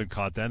 If you haven't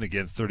caught that,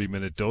 again,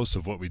 30-minute dose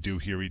of what we do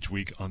here each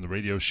week on the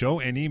radio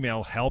show. And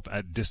email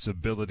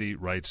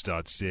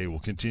help@disabilityrights.ca. We'll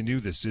continue.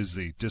 This is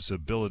the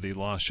Disability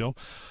Law Show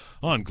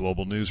on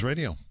Global News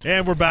Radio.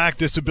 And we're back.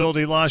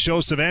 Disability Law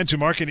Show. Sivan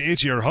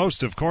Tumarkin, your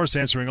host, of course,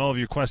 answering all of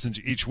your questions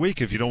each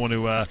week. If you don't want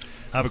to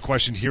have a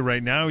question here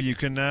right now, you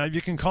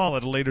can call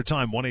at a later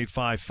time,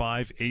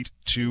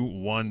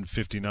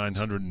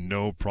 1-855-821-5900.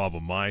 No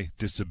problem.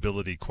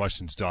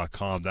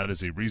 MyDisabilityQuestions.com. That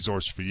is a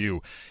resource for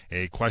you,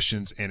 a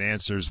questions and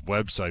answers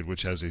website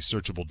which has a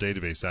searchable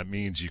database. That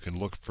means you can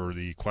look for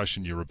the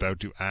question you're about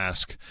to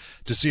ask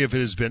to see if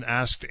it has been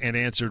asked and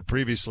answered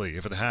previously.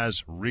 If it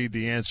has, read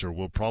the answer.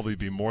 Will probably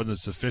be more than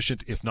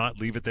sufficient. If not,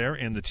 leave it there,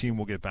 and the team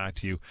will get back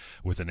to you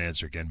with an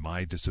answer. Again,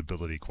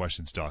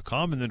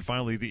 MyDisabilityQuestions.com. And then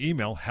finally, the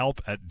email,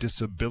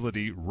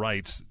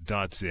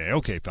 help@disabilityrights.ca.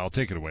 Okay, pal,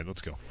 take it away.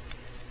 Let's go.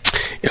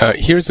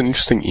 Here's an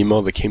interesting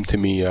email that came to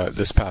me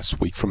this past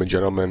week from a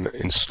gentleman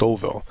in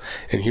Stouffville,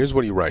 and here's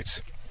what he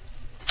writes.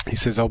 He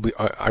says,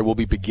 I will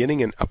be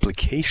beginning an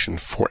application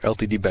for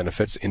LTD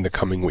benefits in the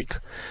coming week.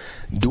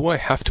 Do I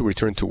have to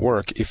return to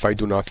work if I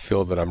do not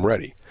feel that I'm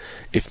ready?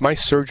 If my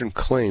surgeon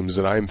claims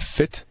that I am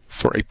fit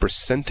for a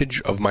percentage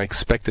of my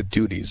expected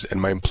duties and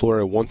my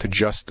employer won't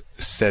adjust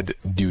said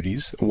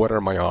duties, what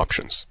are my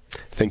options?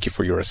 Thank you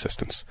for your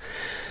assistance.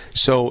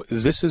 So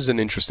this is an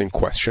interesting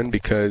question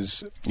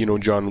because, you know,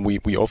 John,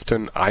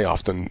 I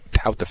often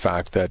tout the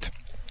fact that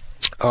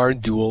our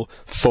dual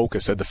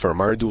focus at the firm,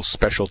 our dual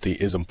specialty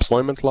is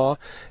employment law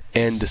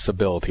and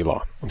disability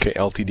law, okay,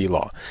 LTD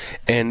law.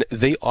 And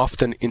they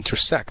often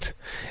intersect.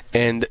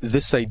 And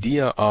this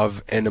idea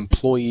of an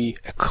employee,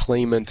 a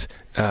claimant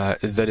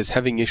that is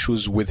having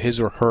issues with his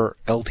or her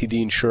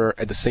LTD insurer,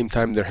 at the same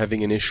time they're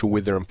having an issue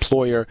with their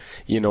employer,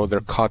 you know,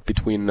 they're caught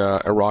between a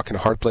rock and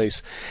a hard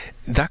place.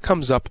 That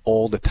comes up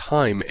all the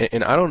time,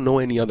 and I don't know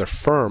any other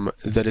firm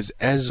that is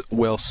as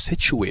well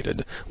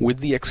situated with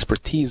the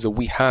expertise that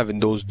we have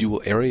in those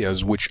dual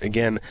areas, which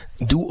again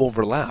do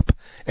overlap.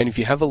 And if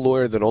you have a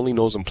lawyer that only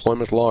knows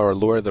employment law or a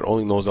lawyer that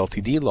only knows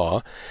LTD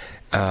law,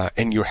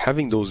 and you're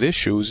having those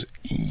issues,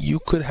 you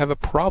could have a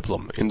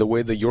problem in the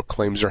way that your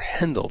claims are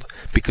handled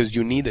because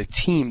you need a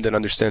team that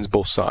understands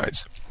both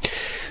sides.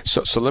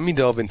 So let me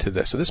delve into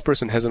this. So this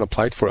person hasn't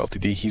applied for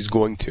LTD. He's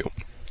going to.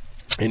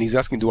 And he's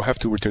asking, do I have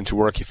to return to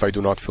work if I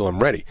do not feel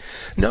I'm ready?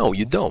 No,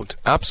 you don't.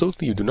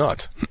 Absolutely, you do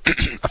not.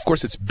 Of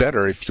course, it's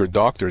better if your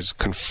doctors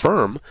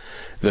confirm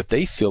that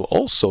they feel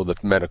also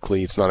that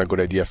medically it's not a good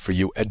idea for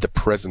you at the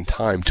present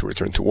time to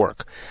return to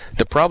work.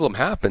 The problem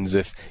happens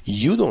if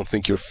you don't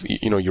think you're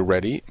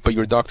ready, but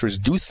your doctors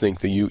do think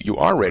that you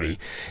are ready.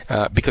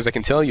 Because I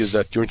can tell you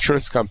that your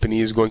insurance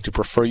company is going to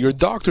prefer your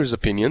doctor's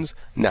opinions,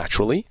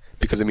 naturally,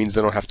 because it means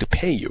they don't have to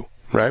pay you.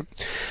 Right?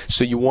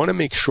 So you want to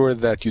make sure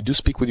that you do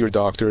speak with your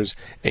doctors,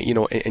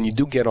 and you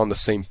do get on the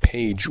same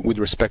page with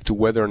respect to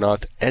whether or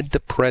not at the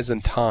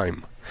present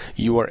time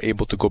you are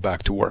able to go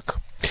back to work.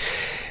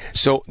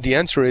 So the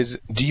answer is,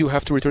 do you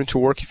have to return to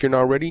work if you're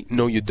not ready?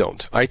 No, you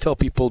don't. I tell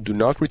people, do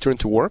not return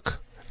to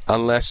work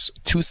unless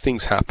two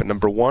things happen.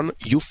 Number one,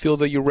 you feel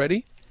that you're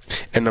ready.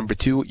 And number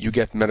two, you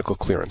get medical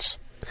clearance.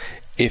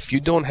 If you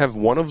don't have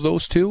one of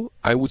those two,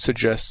 I would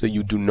suggest that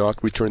you do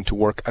not return to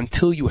work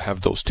until you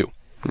have those two.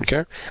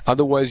 Okay?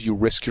 Otherwise, you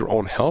risk your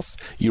own health.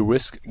 You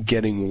risk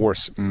getting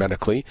worse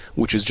medically,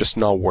 which is just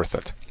not worth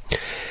it.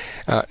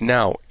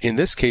 Now, in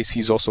this case,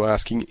 he's also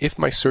asking, if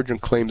my surgeon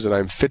claims that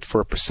I'm fit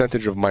for a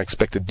percentage of my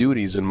expected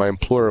duties and my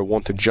employer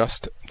won't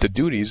adjust the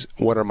duties,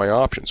 what are my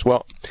options?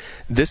 Well,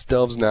 this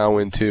delves now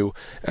into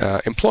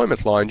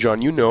employment law. And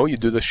John, you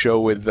do the show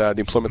with the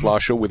Employment Law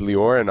Show with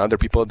Lior and other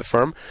people at the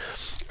firm.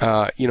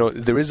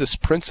 There is this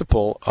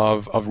principle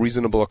of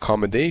reasonable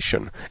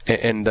accommodation,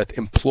 and that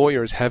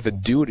employers have a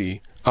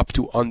duty up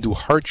to undue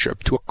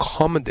hardship to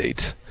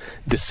accommodate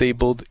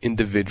disabled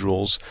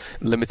individuals'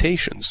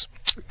 limitations.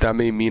 That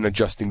may mean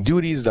adjusting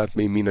duties, that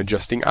may mean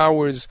adjusting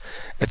hours,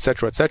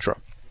 etc., etc.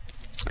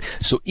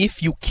 So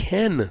if you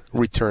can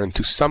return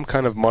to some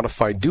kind of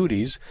modified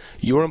duties,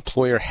 your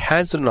employer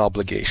has an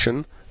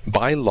obligation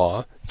by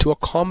law to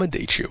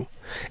accommodate you.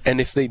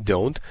 And if they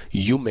don't,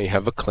 you may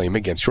have a claim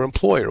against your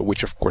employer,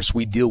 which of course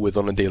we deal with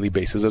on a daily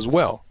basis as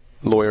well.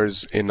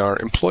 Lawyers in our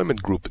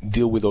employment group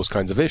deal with those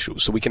kinds of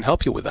issues, so we can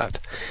help you with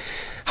that.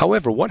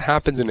 However, what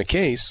happens in a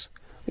case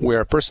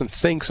where a person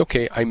thinks,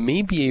 okay, I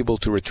may be able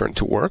to return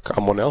to work,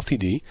 I'm on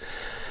LTD,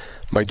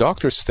 my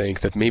doctors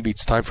think that maybe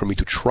it's time for me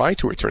to try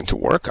to return to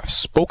work, I've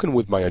spoken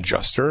with my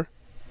adjuster,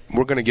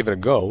 we're going to give it a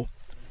go,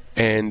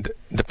 and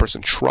the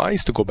person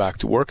tries to go back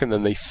to work and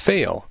then they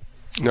fail.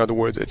 In other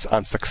words, it's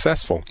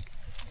unsuccessful.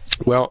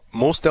 Well,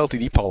 most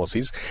LTD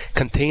policies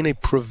contain a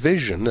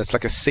provision that's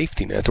like a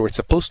safety net, or it's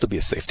supposed to be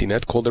a safety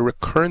net, called a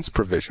recurrence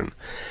provision.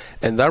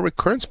 And that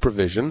recurrence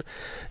provision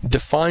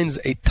defines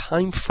a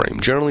time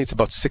frame. Generally, it's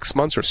about 6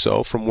 months or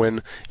so from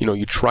when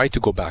you try to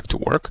go back to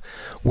work,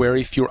 where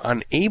if you're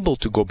unable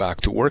to go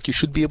back to work, you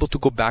should be able to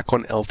go back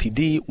on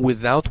LTD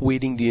without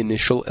waiting the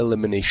initial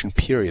elimination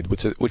period,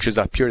 which is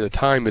that period of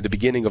time at the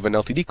beginning of an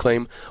LTD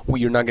claim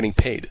where you're not getting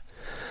paid.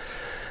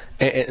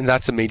 And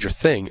that's a major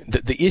thing.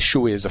 The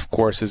issue is, of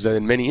course, is that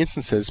in many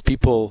instances,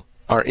 people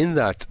are in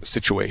that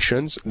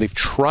situations. They've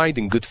tried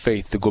in good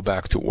faith to go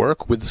back to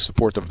work with the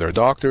support of their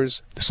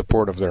doctors, the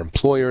support of their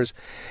employers,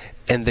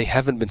 and they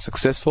haven't been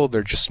successful.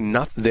 They're just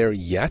not there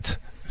yet.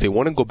 They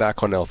want to go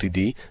back on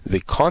LTD. They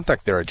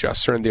contact their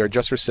adjuster, and their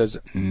adjuster says,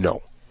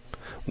 no.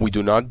 We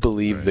do not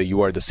believe that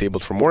you are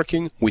disabled from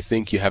working. We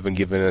think you haven't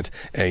given it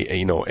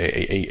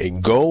a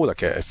go,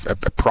 like a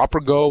proper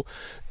go.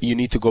 You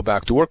need to go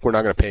back to work. We're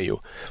not going to pay you.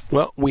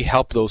 Well, we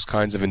help those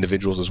kinds of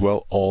individuals as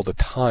well all the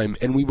time,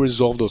 and we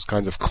resolve those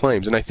kinds of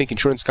claims. And I think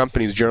insurance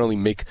companies generally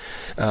make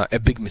a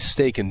big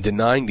mistake in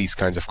denying these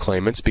kinds of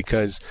claimants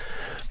because,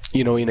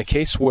 in a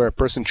case where a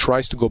person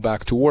tries to go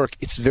back to work,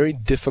 it's very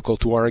difficult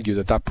to argue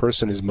that that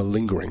person is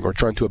malingering or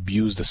trying to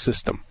abuse the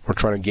system or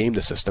trying to game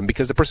the system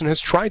because the person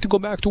has tried to go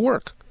back to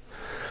work.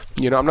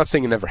 I'm not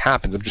saying it never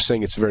happens. I'm just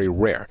saying it's very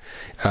rare.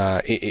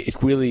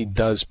 It really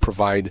does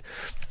provide,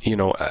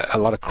 a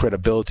lot of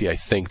credibility, I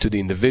think, to the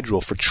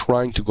individual for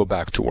trying to go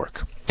back to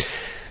work.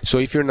 So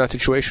if you're in that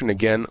situation,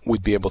 again,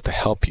 we'd be able to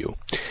help you.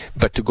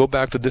 But to go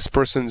back to this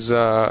person's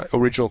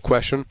original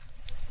question,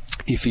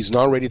 if he's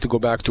not ready to go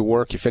back to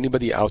work, if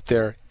anybody out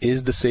there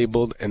is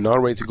disabled and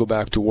not ready to go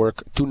back to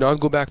work, do not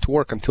go back to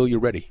work until you're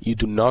ready. You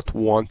do not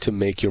want to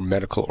make your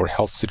medical or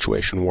health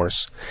situation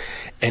worse.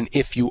 And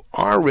if you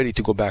are ready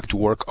to go back to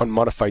work on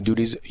modified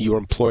duties, your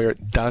employer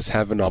does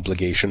have an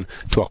obligation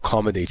to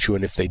accommodate you.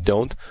 And if they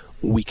don't,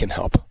 we can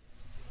help.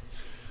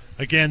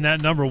 Again, that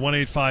number,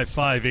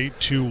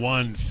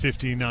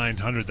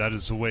 1-855-821-5900. That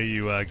is the way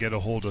you get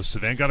a hold of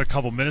Sivan. Got a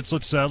couple minutes.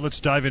 Let's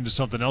dive into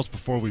something else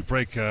before we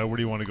break. Where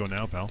do you want to go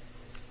now, pal?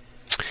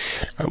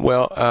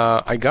 Well,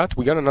 we got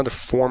another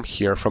form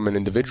here from an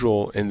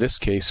individual, in this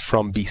case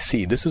from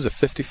BC. This is a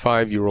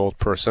 55-year-old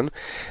person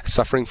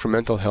suffering from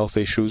mental health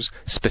issues,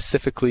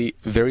 specifically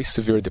very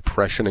severe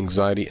depression,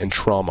 anxiety, and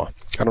trauma.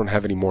 I don't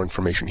have any more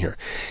information here.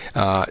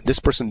 This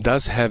person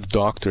does have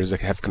doctors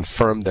that have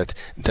confirmed that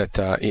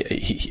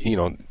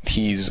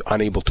he's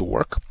unable to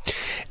work,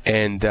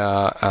 and in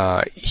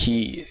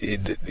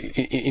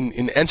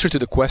answer to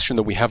the question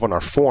that we have on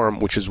our form,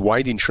 which is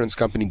why the insurance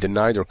company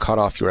denied or cut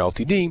off your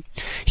LTD,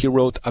 he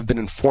wrote, I've been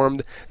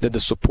informed that the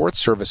support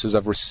services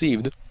I've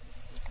received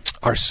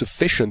are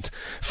sufficient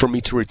for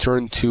me to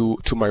return to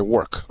my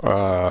work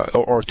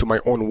or to my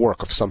own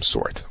work of some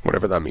sort,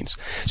 whatever that means.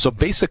 So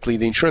basically,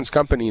 the insurance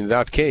company in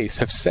that case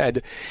have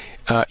said,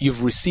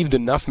 you've received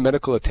enough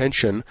medical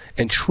attention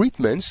and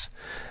treatments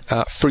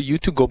for you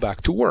to go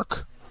back to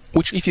work.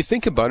 Which, if you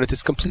think about it,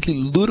 is completely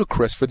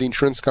ludicrous for the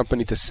insurance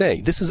company to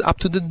say. This is up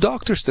to the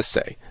doctors to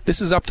say.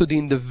 This is up to the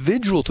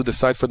individual to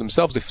decide for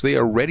themselves if they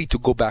are ready to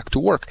go back to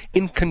work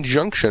in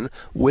conjunction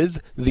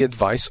with the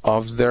advice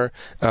of their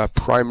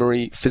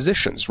primary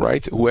physicians,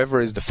 right?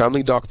 Whoever is the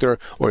family doctor,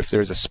 or if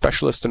there's a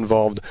specialist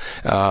involved,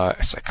 a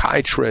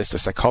psychiatrist, a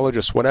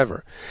psychologist,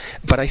 whatever.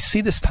 But I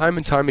see this time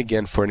and time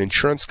again for an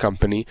insurance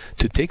company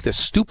to take the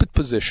stupid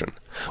position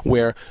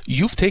where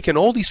you've taken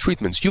all these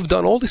treatments, you've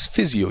done all this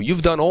physio,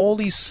 you've done all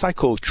these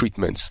psycho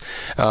treatments.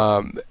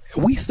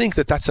 We think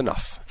that that's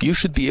enough. You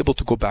should be able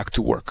to go back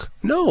to work.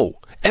 No,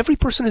 every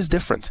person is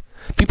different.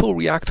 People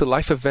react to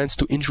life events,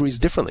 to injuries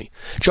differently.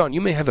 John,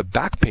 you may have a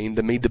back pain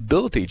that may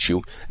debilitate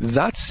you.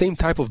 That same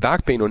type of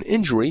back pain or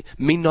injury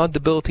may not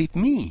debilitate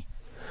me.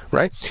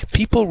 Right?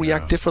 People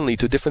react differently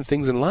to different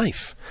things in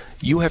life.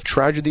 You have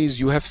tragedies,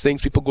 you have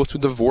things, people go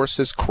through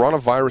divorces,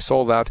 coronavirus,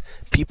 all that.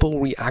 People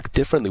react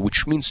differently,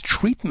 which means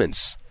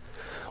treatments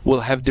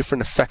will have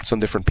different effects on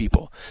different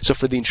people. So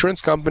for the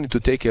insurance company to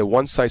take a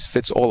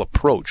one-size-fits-all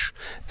approach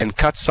and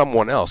cut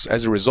someone else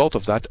as a result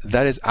of that,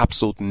 that is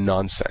absolute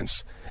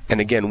nonsense. And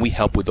again, we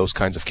help with those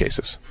kinds of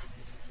cases.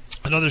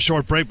 Another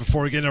short break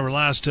before we get into our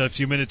last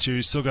few minutes here.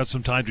 You still got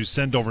some time to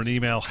send over an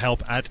email,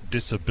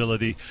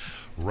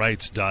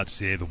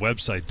 help@disabilityrights.ca, the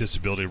website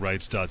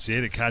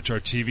disabilityrights.ca, to catch our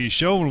TV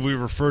show, and we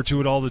refer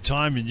to it all the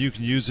time, and you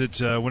can use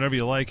it whenever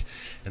you like,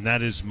 and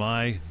that is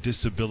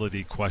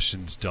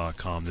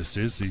mydisabilityquestions.com. This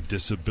is the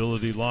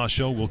Disability Law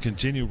Show. We'll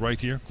continue right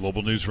here,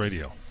 Global News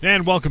Radio.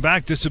 And welcome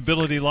back,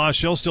 Disability Law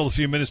Show. Still a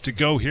few minutes to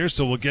go here,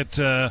 so we'll get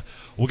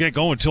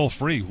going toll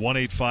free,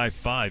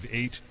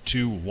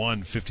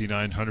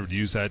 1-855-821-5900.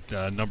 Use that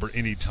number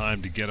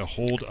anytime to get a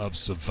hold of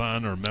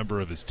Savan or a member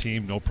of his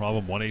team. No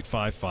problem,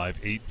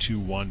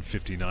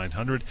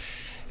 1-855-821-5900.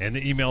 And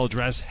the email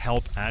address,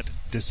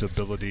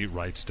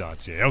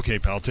 help@disabilityrights.ca. Okay,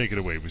 pal, take it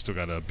away. We still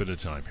got a bit of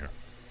time here.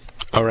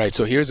 All right,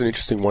 so here's an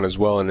interesting one as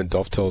well, and it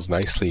dovetails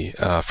nicely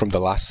from the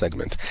last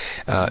segment.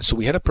 So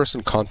we had a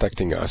person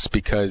contacting us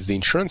because the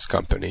insurance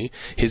company,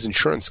 his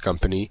insurance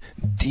company,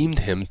 deemed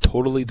him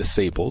totally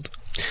disabled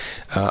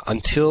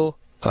until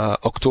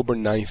October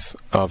 9th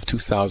of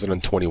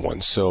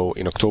 2021, so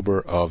in October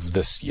of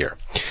this year.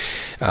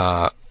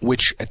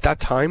 Which at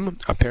that time,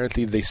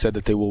 apparently they said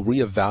that they will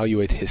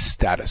reevaluate his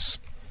status.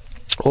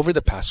 Over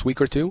the past week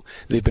or two,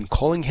 they've been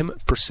calling him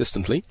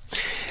persistently.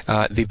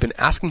 They've been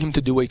asking him to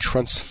do a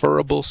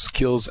transferable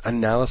skills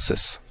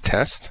analysis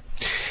test.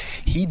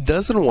 He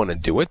doesn't want to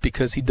do it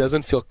because he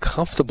doesn't feel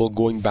comfortable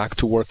going back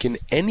to work in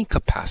any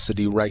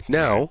capacity right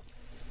now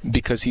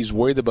because he's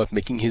worried about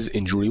making his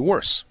injury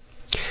worse.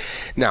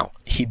 Now,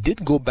 he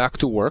did go back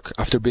to work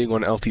after being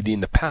on LTD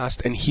in the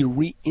past, and he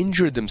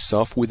re-injured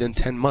himself within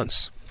 10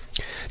 months.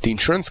 The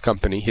insurance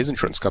company, his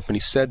insurance company,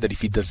 said that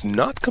if he does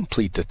not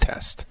complete the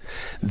test,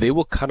 they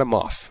will cut him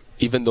off,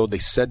 even though they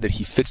said that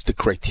he fits the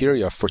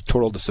criteria for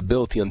total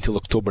disability until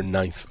October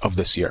 9th of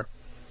this year.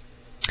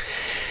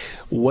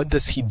 What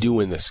does he do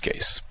in this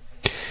case?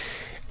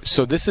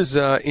 So this is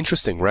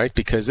interesting, right?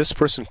 Because this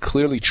person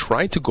clearly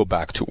tried to go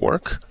back to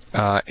work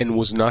and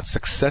was not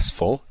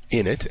successful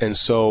in it, and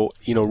so,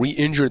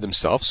 re-injured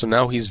himself. So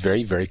now he's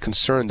very, very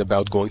concerned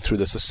about going through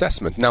this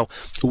assessment. Now,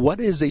 what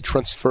is a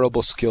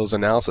transferable skills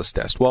analysis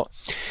test? Well,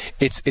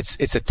 it's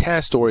a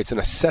test, or it's an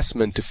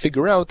assessment to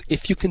figure out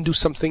if you can do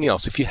something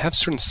else, if you have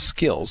certain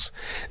skills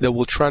that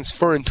will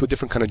transfer into a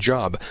different kind of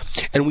job.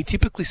 And we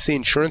typically see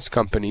insurance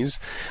companies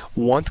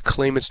want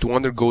claimants to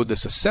undergo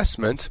this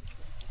assessment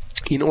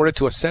in order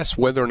to assess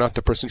whether or not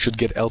the person should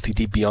get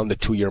LTD beyond the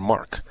 2-year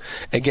mark.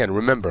 Again,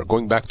 remember,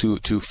 going back to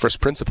first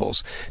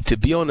principles, to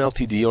be on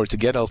LTD or to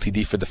get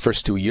LTD for the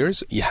first 2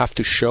 years, you have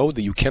to show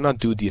that you cannot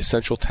do the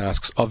essential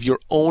tasks of your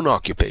own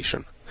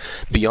occupation.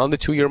 Beyond the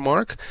 2-year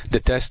mark,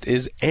 the test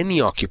is any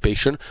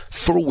occupation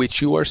for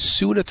which you are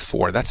suited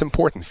for. That's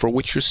important, for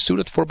which you're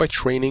suited for by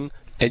training,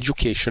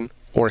 education,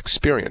 or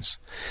experience.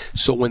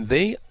 So when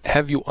they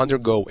have you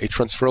undergo a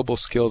transferable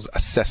skills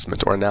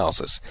assessment or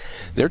analysis,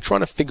 they're trying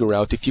to figure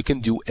out if you can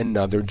do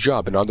another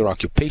job, another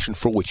occupation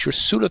for which you're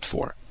suited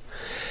for.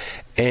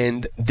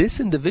 And this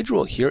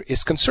individual here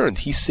is concerned.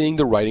 He's seeing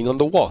the writing on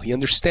the wall. He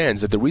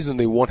understands that the reason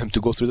they want him to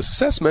go through this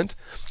assessment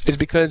is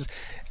because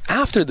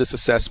after this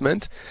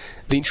assessment,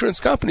 the insurance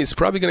company is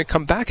probably going to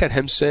come back at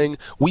him saying,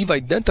 we've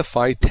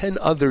identified 10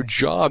 other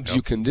jobs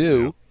you can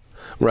do.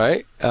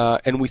 Right?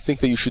 And we think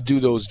that you should do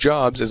those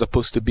jobs as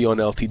opposed to be on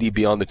LTD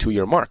beyond the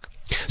 2-year mark.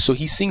 So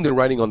he's seeing the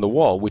writing on the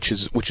wall, which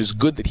is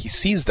good that he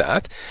sees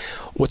that.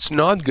 What's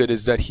not good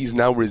is that he's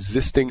now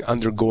resisting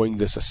undergoing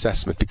this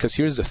assessment, because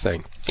here's the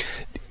thing.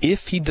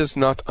 If he does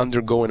not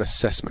undergo an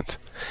assessment,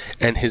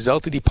 and his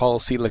LTD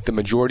policy, like the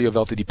majority of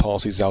LTD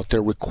policies out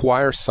there,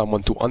 requires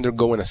someone to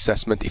undergo an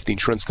assessment if the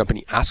insurance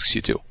company asks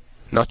you to,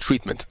 not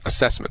treatment,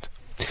 assessment.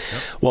 Yep.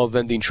 Well,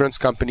 then the insurance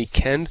company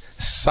can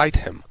cite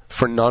him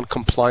for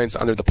non-compliance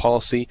under the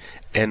policy,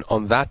 and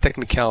on that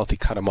technicality,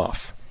 cut him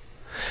off.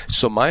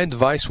 So my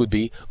advice would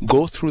be,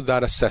 go through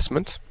that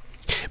assessment,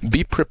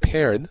 be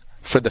prepared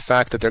for the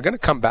fact that they're going to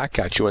come back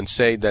at you and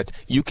say that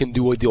you can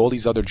do all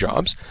these other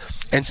jobs,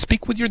 and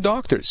speak with your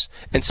doctors.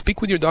 And speak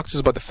with your doctors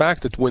about the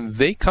fact that when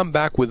they come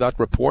back with that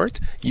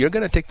report, you're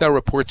going to take that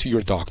report to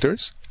your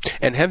doctors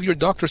and have your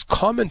doctors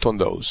comment on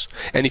those.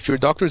 And if your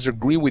doctors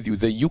agree with you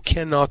that you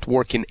cannot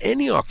work in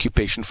any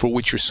occupation for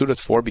which you're suited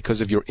for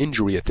because of your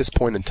injury at this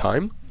point in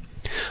time,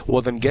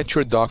 Well, then get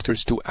your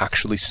doctors to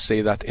actually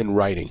say that in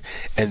writing,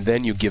 and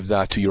then you give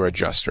that to your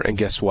adjuster. And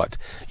guess what?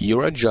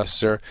 Your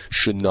adjuster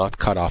should not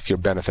cut off your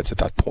benefits at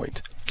that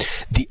point.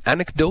 The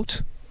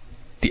anecdote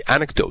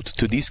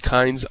to these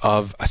kinds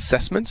of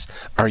assessments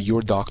are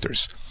your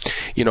doctors.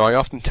 You know, I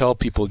often tell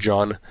people,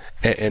 John,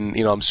 and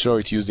you know, I'm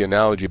sorry to use the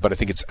analogy, but I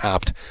think it's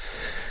apt,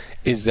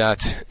 is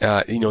that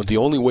the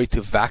only way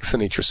to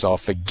vaccinate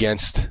yourself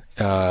against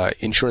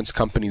insurance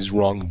companies'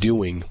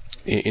 wrongdoing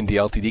in the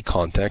LTD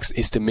context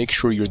is to make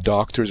sure your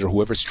doctors or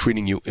whoever's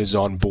treating you is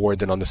on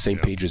board and on the same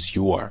page as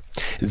you are.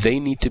 They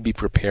need to be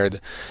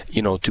prepared,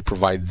 to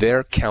provide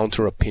their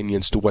counter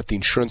opinions to what the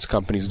insurance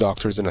companies,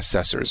 doctors, and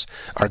assessors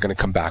are going to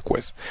come back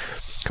with.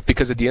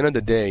 Because at the end of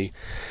the day,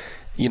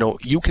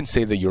 you can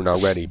say that you're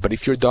not ready, but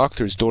if your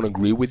doctors don't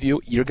agree with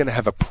you, you're going to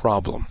have a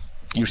problem.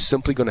 You're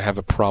simply going to have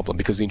a problem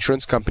because the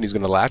insurance company is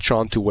going to latch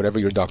on to whatever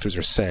your doctors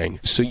are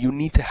saying. So you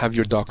need to have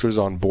your doctors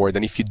on board.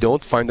 And if you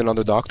don't, find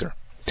another doctor.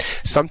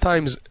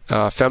 Sometimes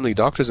family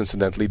doctors,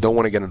 incidentally, don't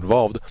want to get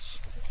involved,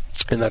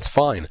 and that's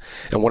fine.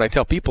 And what I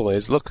tell people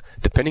is, look,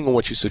 depending on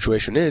what your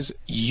situation is,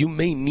 you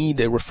may need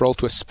a referral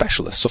to a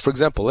specialist. So, for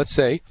example, let's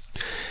say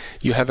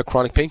you have a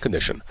chronic pain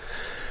condition.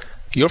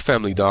 Your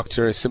family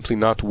doctor is simply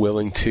not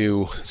willing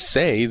to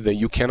say that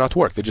you cannot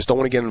work. They just don't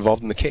want to get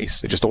involved in the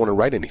case. They just don't want to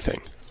write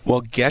anything. Well,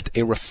 get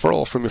a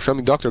referral from your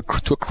family doctor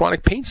to a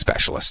chronic pain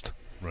specialist.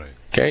 Right.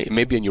 Okay, it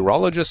may be a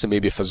neurologist, it may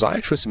be a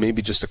physiatrist, it may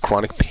be just a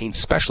chronic pain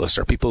specialist.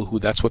 There are people who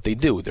that's what they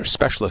do. They're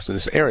specialists in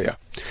this area.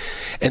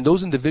 And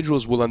those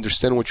individuals will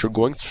understand what you're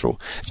going through.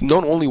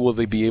 Not only will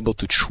they be able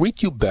to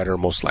treat you better,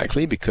 most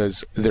likely,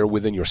 because they're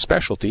within your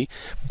specialty,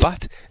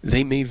 but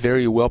they may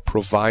very well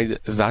provide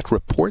that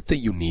report that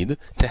you need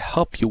to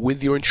help you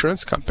with your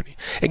insurance company.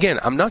 Again,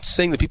 I'm not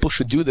saying that people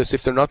should do this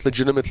if they're not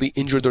legitimately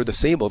injured or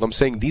disabled. I'm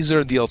saying these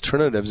are the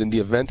alternatives in the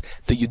event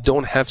that you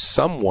don't have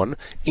someone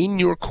in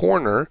your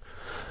corner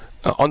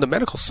on the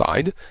medical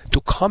side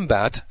to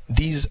combat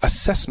these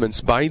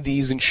assessments by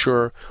these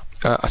insurer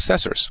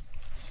assessors.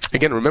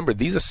 Again, remember,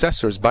 these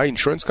assessors by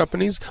insurance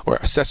companies or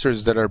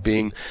assessors that are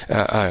being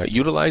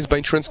utilized by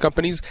insurance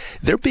companies,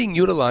 they're being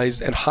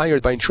utilized and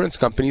hired by insurance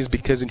companies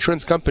because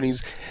insurance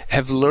companies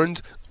have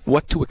learned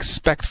what to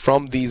expect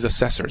from these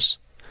assessors.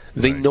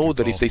 They know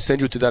that if they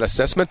send you to that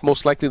assessment,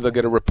 most likely they'll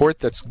get a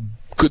report that's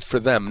good for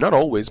them. Not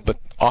always, but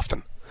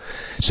often.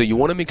 So you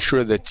want to make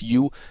sure that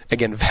you,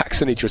 again,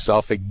 vaccinate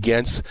yourself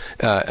against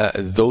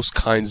those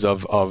kinds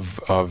of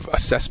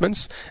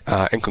assessments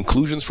and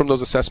conclusions from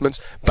those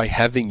assessments by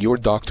having your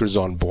doctors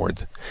on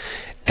board.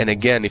 And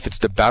again, if it's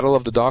the battle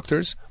of the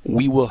doctors,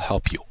 we will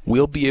help you.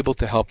 We'll be able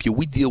to help you.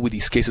 We deal with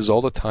these cases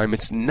all the time.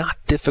 It's not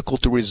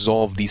difficult to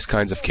resolve these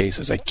kinds of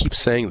cases. I keep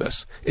saying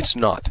this. It's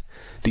not.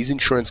 These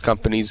insurance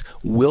companies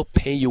will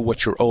pay you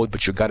what you're owed,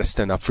 but you got to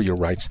stand up for your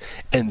rights.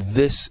 And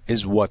this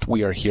is what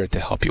we are here to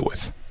help you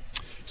with.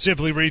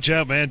 Simply reach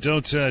out, man.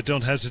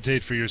 Don't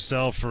hesitate for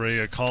yourself, for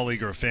a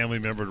colleague or a family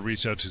member to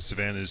reach out to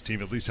Savannah and his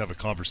team. At least have a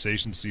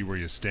conversation, see where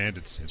you stand.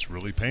 It's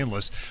really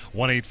painless.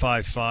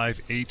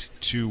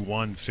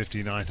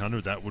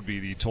 1-855-821-5900. That would be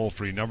the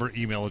toll-free number.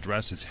 Email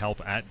address is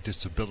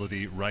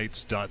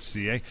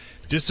help@disabilityrights.ca.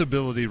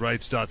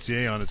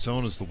 Disabilityrights.ca on its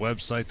own is the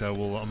website that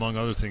will, among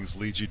other things,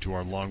 lead you to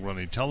our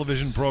long-running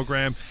television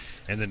program.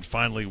 And then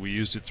finally, we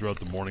used it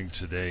throughout the morning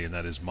today, and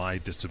that is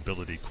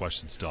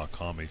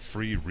mydisabilityquestions.com, a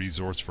free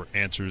resource for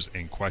answers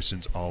and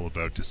questions all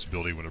about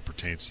disability when it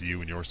pertains to you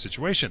and your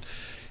situation.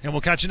 And we'll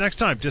catch you next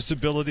time.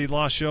 Disability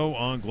Law Show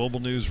on Global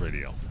News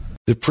Radio.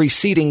 The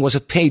preceding was a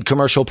paid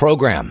commercial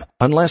program.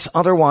 Unless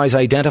otherwise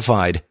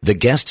identified, the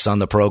guests on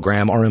the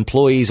program are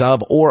employees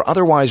of or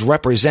otherwise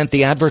represent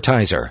the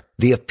advertiser.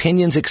 The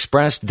opinions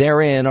expressed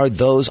therein are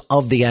those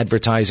of the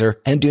advertiser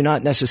and do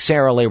not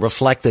necessarily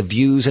reflect the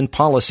views and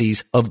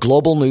policies of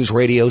Global News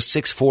Radio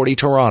 640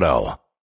 Toronto.